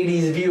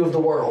 1980s view of the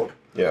world.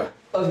 Yeah.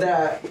 Of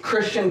that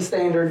Christian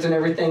standards and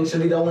everything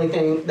should be the only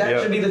thing,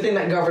 that should be the thing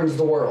that governs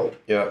the world.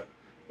 Yeah.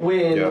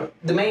 When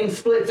the main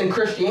splits in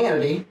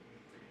Christianity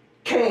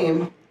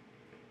came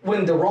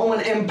when the Roman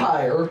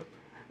Empire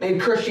made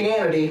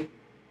Christianity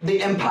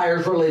the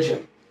empire's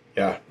religion.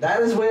 Yeah.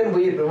 That is when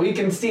we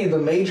can see the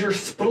major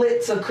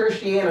splits of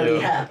Christianity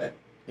happen.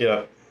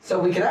 Yeah. So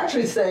we can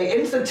actually say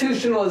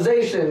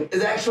institutionalization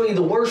is actually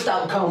the worst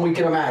outcome we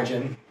can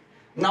imagine,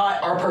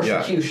 not our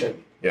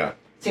persecution. Yeah.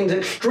 Seems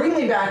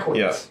extremely backwards.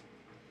 Yeah.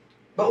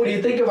 But when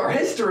you think of our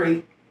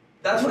history,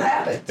 that's what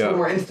happens. Yeah. When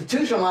we're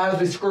institutionalized,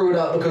 we screw it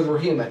up because we're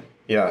human.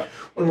 Yeah.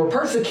 When we're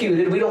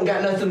persecuted, we don't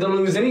got nothing to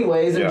lose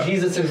anyways, and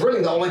Jesus is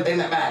really the only thing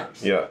that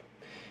matters. Yeah.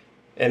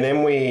 And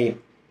then we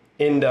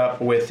end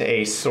up with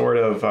a sort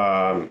of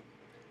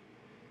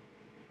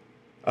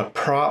a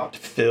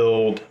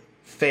prop-filled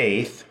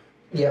faith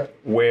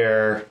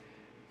where,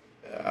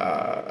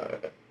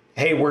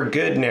 hey, we're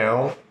good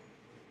now.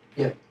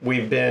 Yep.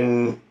 We've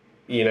been,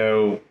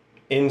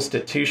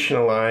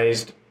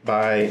 institutionalized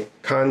by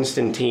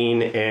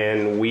Constantine,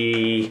 and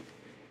we're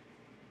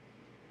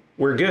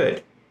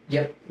good.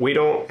 Yep. We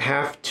don't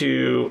have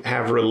to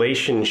have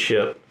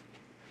relationship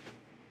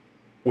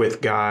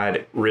with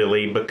God,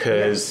 really,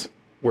 because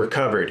we're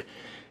covered.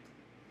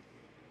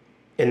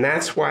 And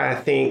that's why I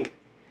think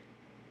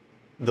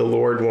the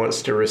Lord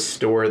wants to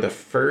restore the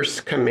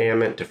first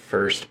commandment to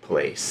first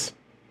place.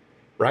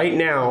 Right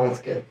now,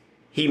 that's good.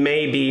 He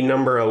may be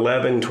number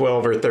 11,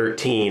 12, or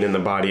 13 in the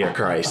body of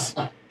Christ.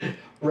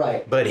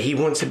 Right. But he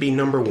wants to be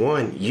number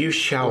 1. You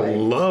shall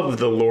love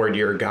the Lord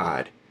your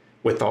God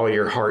with all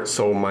your heart,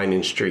 soul, mind,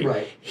 and strength.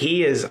 Right.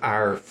 He is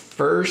our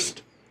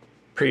first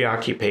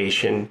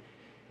preoccupation.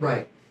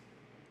 Right.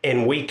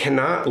 And we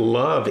cannot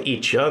love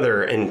each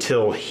other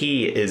until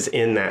he is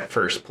in that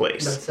first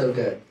place. That's so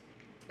good.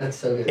 That's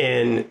so good.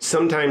 And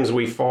sometimes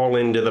we fall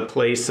into the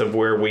place of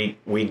where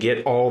we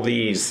get all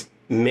these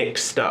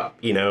mixed up,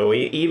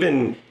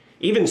 even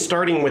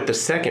starting with the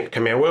second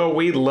command. Well,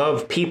 we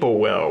love people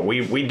well.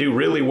 We do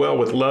really well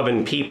with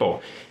loving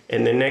people.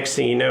 And the next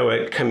thing you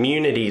know,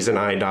 community's an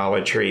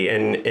idolatry,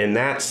 and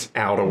that's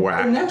out of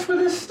whack. And that's where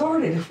this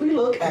started. If we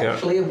look,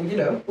 actually,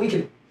 we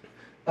could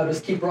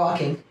just keep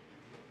rocking.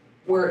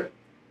 Where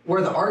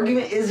the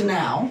argument is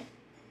now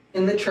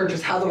in the church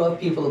is how to love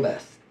people the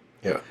best.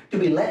 Yeah. Do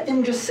we let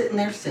them just sit in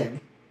their sin?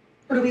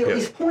 Or do we at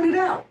least point it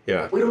out?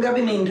 Yeah. We don't got to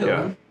be mean to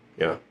them.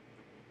 Yeah.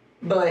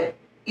 But,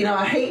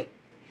 I hate,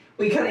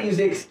 we kind of use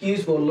the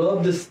excuse, well,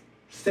 love the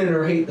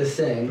sinner, hate the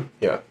sin.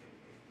 Yeah.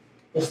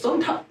 Well,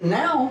 sometimes,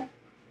 now,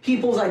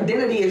 people's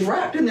identity is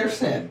wrapped in their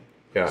sin.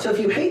 Yeah. So if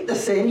you hate the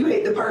sin, you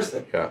hate the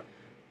person. Yeah.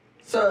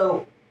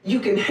 So you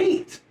can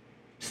hate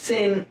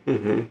sin,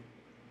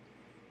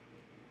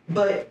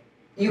 but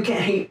you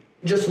can't hate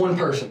just one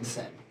person's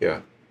sin.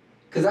 Yeah.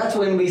 Because that's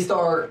when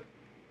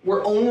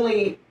we're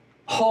only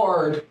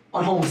hard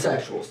on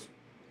homosexuals.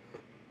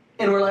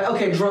 And we're like,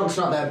 okay,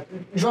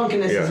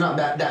 drunkenness is not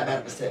that bad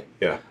of a sin.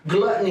 Yeah.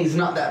 Gluttony is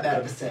not that bad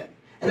of a sin.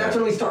 And that's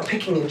when we start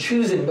picking and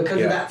choosing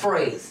because of that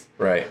phrase.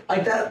 Right.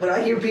 Like that, but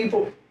I hear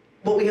people,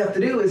 what we have to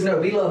do is know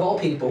we love all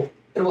people,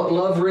 and what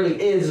love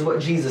really is what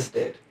Jesus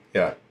did.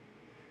 Yeah.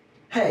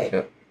 Hey,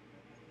 Yeah.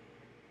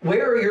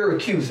 where are your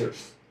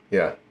accusers?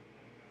 Yeah.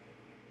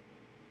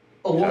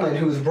 A woman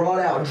who was brought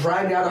out,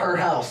 dragged out of her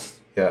house,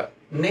 Yeah.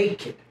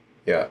 naked,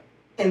 Yeah.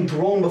 and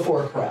thrown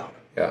before a crowd.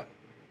 Yeah.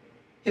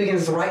 He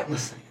begins to write in the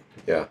sand.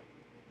 Yeah.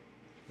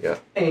 Yeah.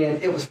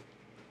 And it was,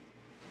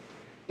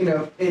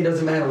 it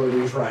doesn't matter what he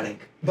was writing,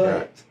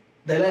 but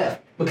they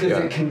left because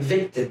it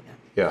convicted them.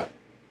 Yeah.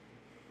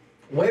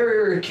 Where are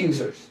your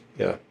accusers?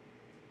 Yeah.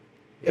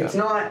 It's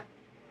not,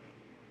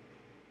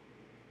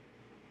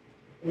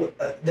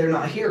 they're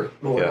not here,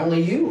 Lord,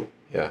 only you.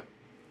 Yeah.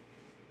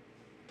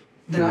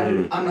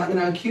 Then I'm not going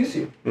to accuse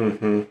you.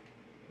 Mm-hmm.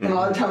 And a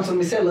lot of times when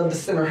we say love the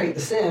sin or hate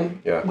the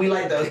sin, we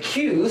like to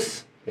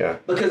accuse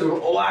because,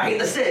 I hate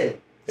the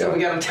sin. So we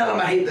got to tell them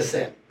I hate the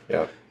sin.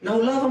 Yeah. No,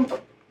 love them.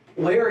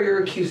 Where are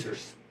your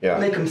accusers? Yeah.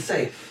 Make them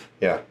safe.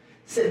 Yeah.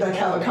 Sit back,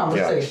 have a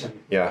conversation.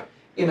 Yeah.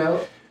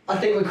 I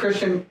think with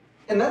Christian,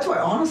 and that's why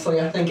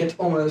honestly I think it's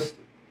almost,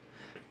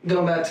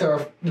 going back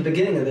to the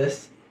beginning of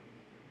this,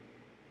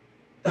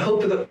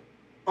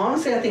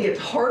 honestly I think it's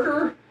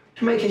harder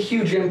to make a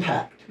huge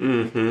impact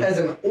as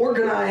an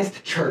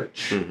organized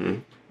church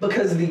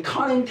because the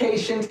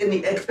connotations and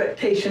the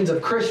expectations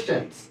of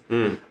Christians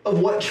of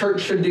what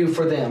church should do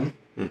for them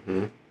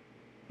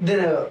than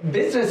a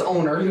business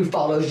owner who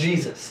follows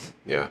Jesus.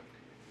 Yeah.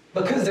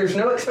 Because there's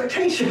no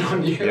expectation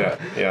on you.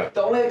 Yeah.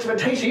 The only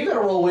expectation you got to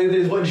roll with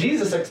is what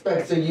Jesus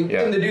expects of you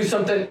and to do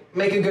something,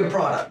 make a good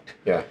product.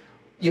 Yeah.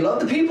 You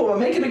love the people by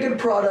making a good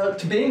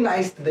product, being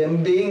nice to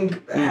them,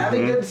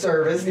 having good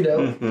service,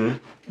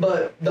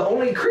 But the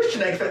only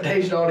Christian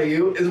expectation on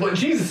you is what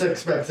Jesus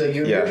expects of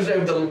you. You just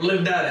have to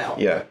live that out.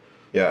 Yeah.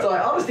 Yeah. So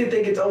I honestly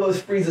think it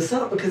almost frees us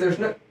up because there's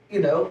no,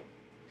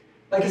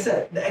 like I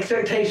said, the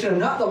expectation of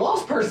not the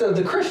lost person, of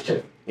the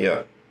Christian.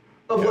 Yeah.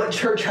 Of what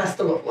church has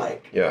to look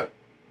like. Yeah.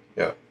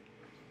 Yeah.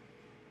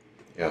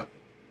 Yeah.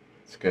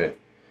 It's good.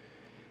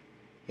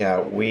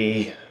 Yeah,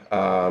 we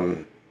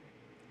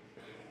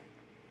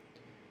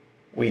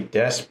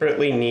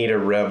desperately need a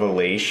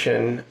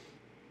revelation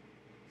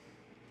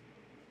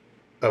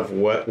of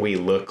what we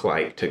look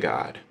like to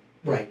God.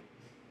 Right.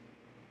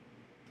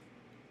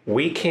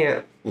 We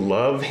can't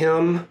love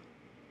him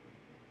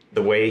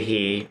the way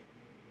he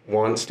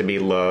wants to be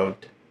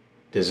loved,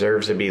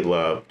 deserves to be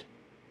loved,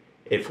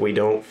 if we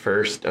don't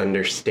first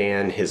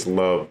understand his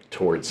love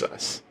towards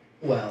us.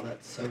 Wow,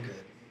 that's so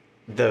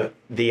good.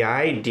 The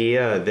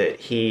idea that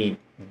he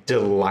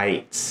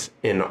delights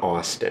in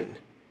Austin,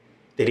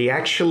 that he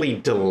actually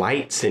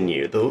delights in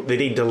you, that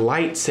he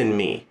delights in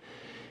me.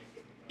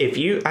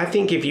 I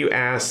think if you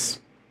ask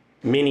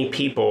many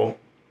people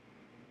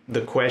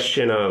the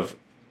question of,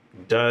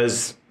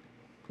 does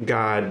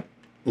God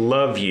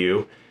love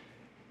you?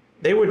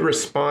 They would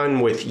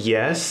respond with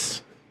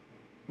yes,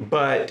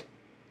 but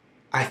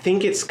I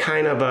think it's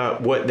kind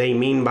of what they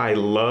mean by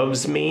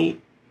loves me.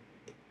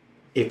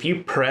 If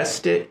you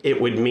pressed it, it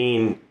would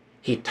mean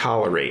he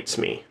tolerates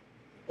me.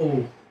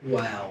 Oh,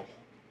 wow.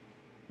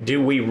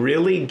 Do we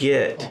really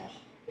get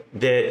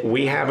that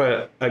we have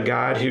a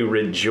God who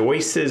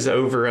rejoices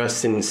over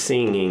us in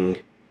singing,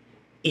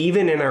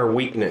 even in our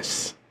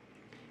weakness,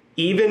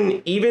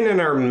 even in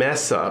our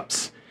mess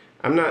ups?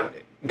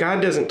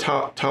 God doesn't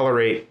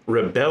tolerate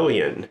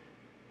rebellion,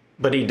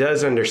 but he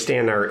does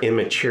understand our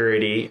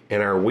immaturity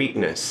and our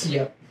weakness.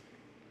 Yep.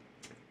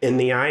 And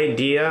the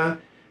idea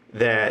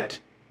that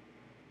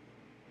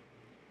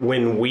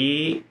when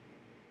we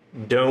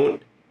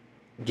don't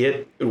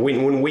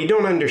when we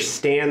don't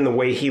understand the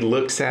way he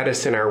looks at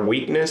us in our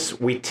weakness,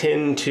 we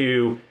tend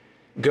to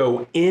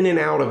go in and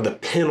out of the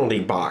penalty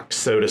box,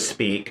 so to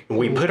speak.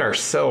 We put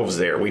ourselves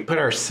there. We put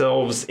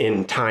ourselves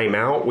in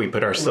timeout. We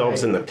put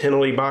ourselves in the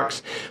penalty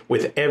box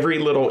with every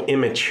little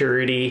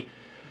immaturity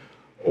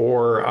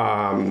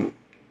or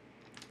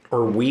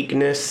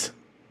weakness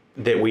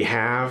that we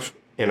have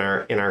in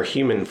our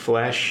human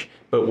flesh.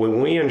 But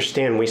when we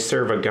understand we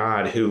serve a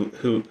God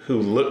who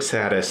looks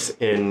at us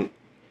and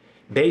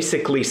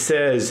basically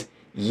says,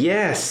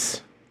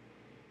 yes,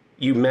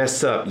 you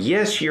mess up.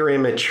 Yes, you're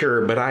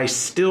immature, but I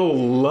still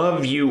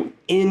love you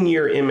in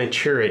your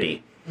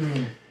immaturity.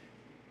 Mm.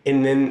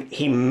 And then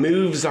he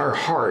moves our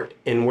heart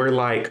and we're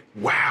like,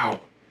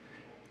 wow,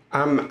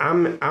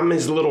 I'm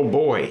his little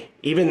boy.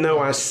 Even though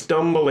I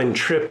stumble and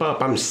trip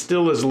up, I'm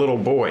still his little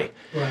boy.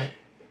 Right.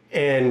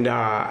 And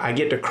I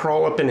get to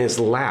crawl up in his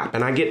lap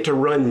and I get to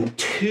run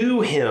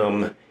to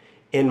him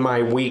in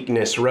my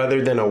weakness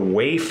rather than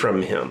away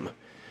from him.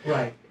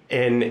 Right.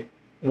 And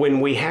when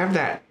we have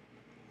that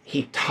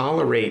he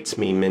tolerates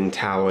me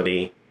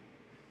mentality,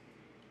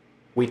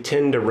 we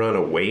tend to run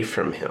away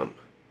from him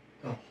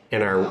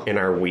in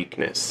our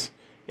weakness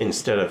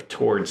instead of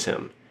towards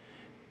him.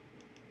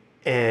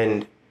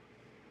 And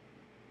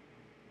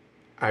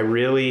I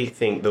really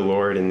think the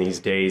Lord in these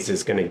days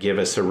is going to give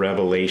us a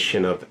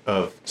revelation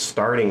of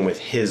starting with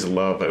his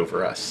love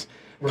over us.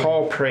 Right.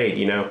 Paul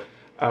prayed,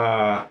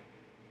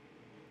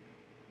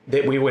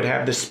 that we would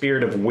have the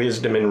spirit of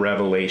wisdom and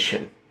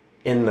revelation.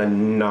 in the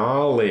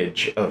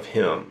knowledge of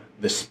him.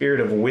 The spirit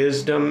of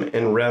wisdom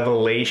and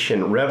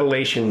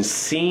revelation,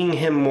 seeing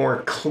him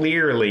more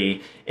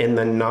clearly in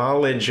the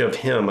knowledge of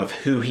him, of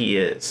who he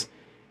is,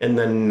 and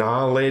the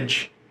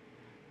knowledge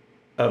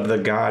of the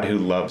God who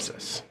loves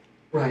us.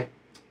 Right.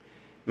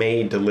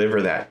 May he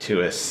deliver that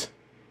to us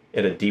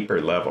at a deeper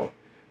level.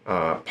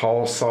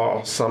 Paul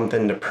saw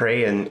something to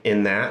pray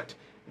in that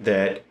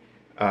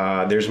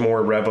there's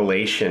more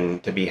revelation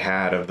to be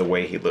had of the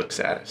way he looks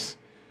at us.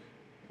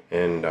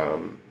 And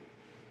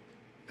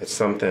it's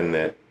something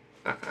that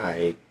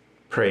I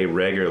pray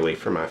regularly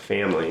for my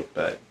family,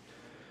 but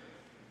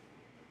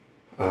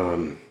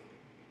and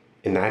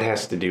that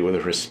has to do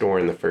with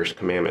restoring the first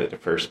commandment at the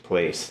first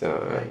place.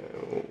 Right.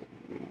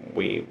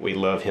 We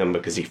love him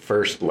because he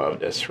first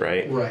loved us,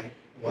 right? Right.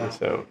 Wow. And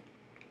so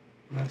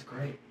that's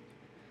great.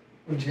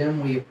 Well,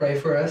 Jim, will you pray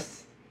for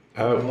us?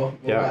 Oh, we'll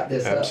yeah, wrap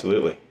this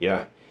absolutely. up.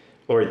 Yeah.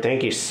 Lord,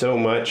 thank you so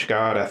much,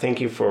 God. I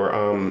thank you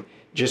for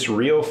just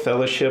real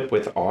fellowship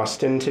with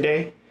Austin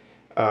today.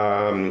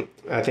 I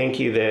thank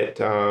you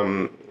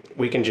that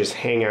we can just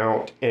hang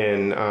out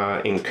and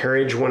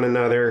encourage one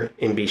another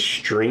and be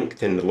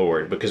strengthened,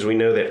 Lord, because we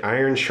know that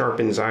iron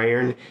sharpens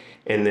iron,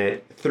 and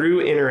that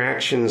through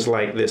interactions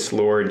like this,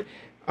 Lord,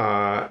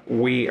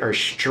 we are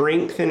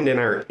strengthened in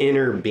our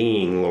inner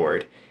being,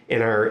 Lord. In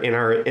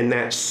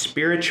that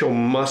spiritual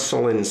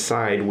muscle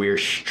inside, we're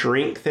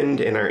strengthened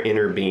in our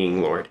inner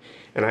being, Lord.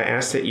 And I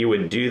ask that you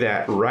would do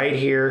that right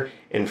here,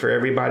 and for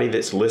everybody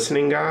that's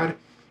listening, God,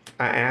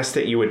 I ask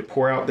that you would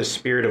pour out the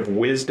spirit of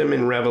wisdom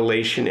and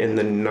revelation and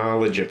the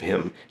knowledge of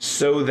him,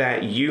 so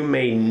that you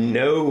may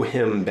know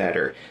him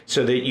better,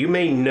 so that you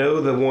may know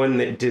the one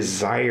that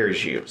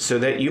desires you, so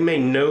that you may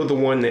know the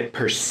one that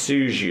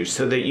pursues you,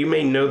 so that you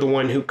may know the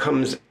one who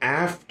comes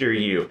after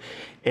you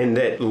and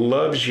that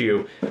loves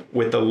you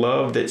with a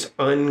love that's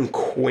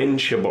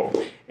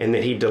unquenchable, and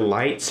that he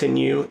delights in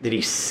you, that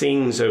he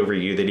sings over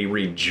you, that he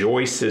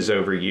rejoices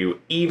over you,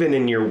 even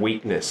in your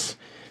weakness.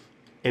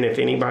 And if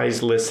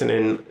anybody's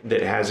listening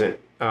that hasn't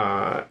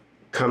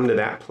come to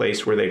that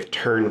place where they've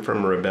turned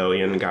from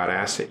rebellion, God,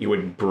 asks that you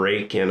would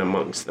break in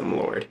amongst them,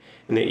 Lord,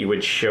 and that you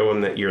would show them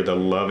that you're the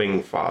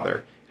loving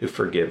Father who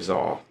forgives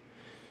all.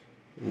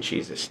 In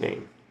Jesus'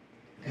 name.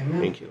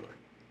 Amen. Thank you, Lord.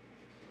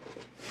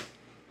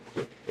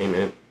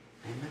 Amen.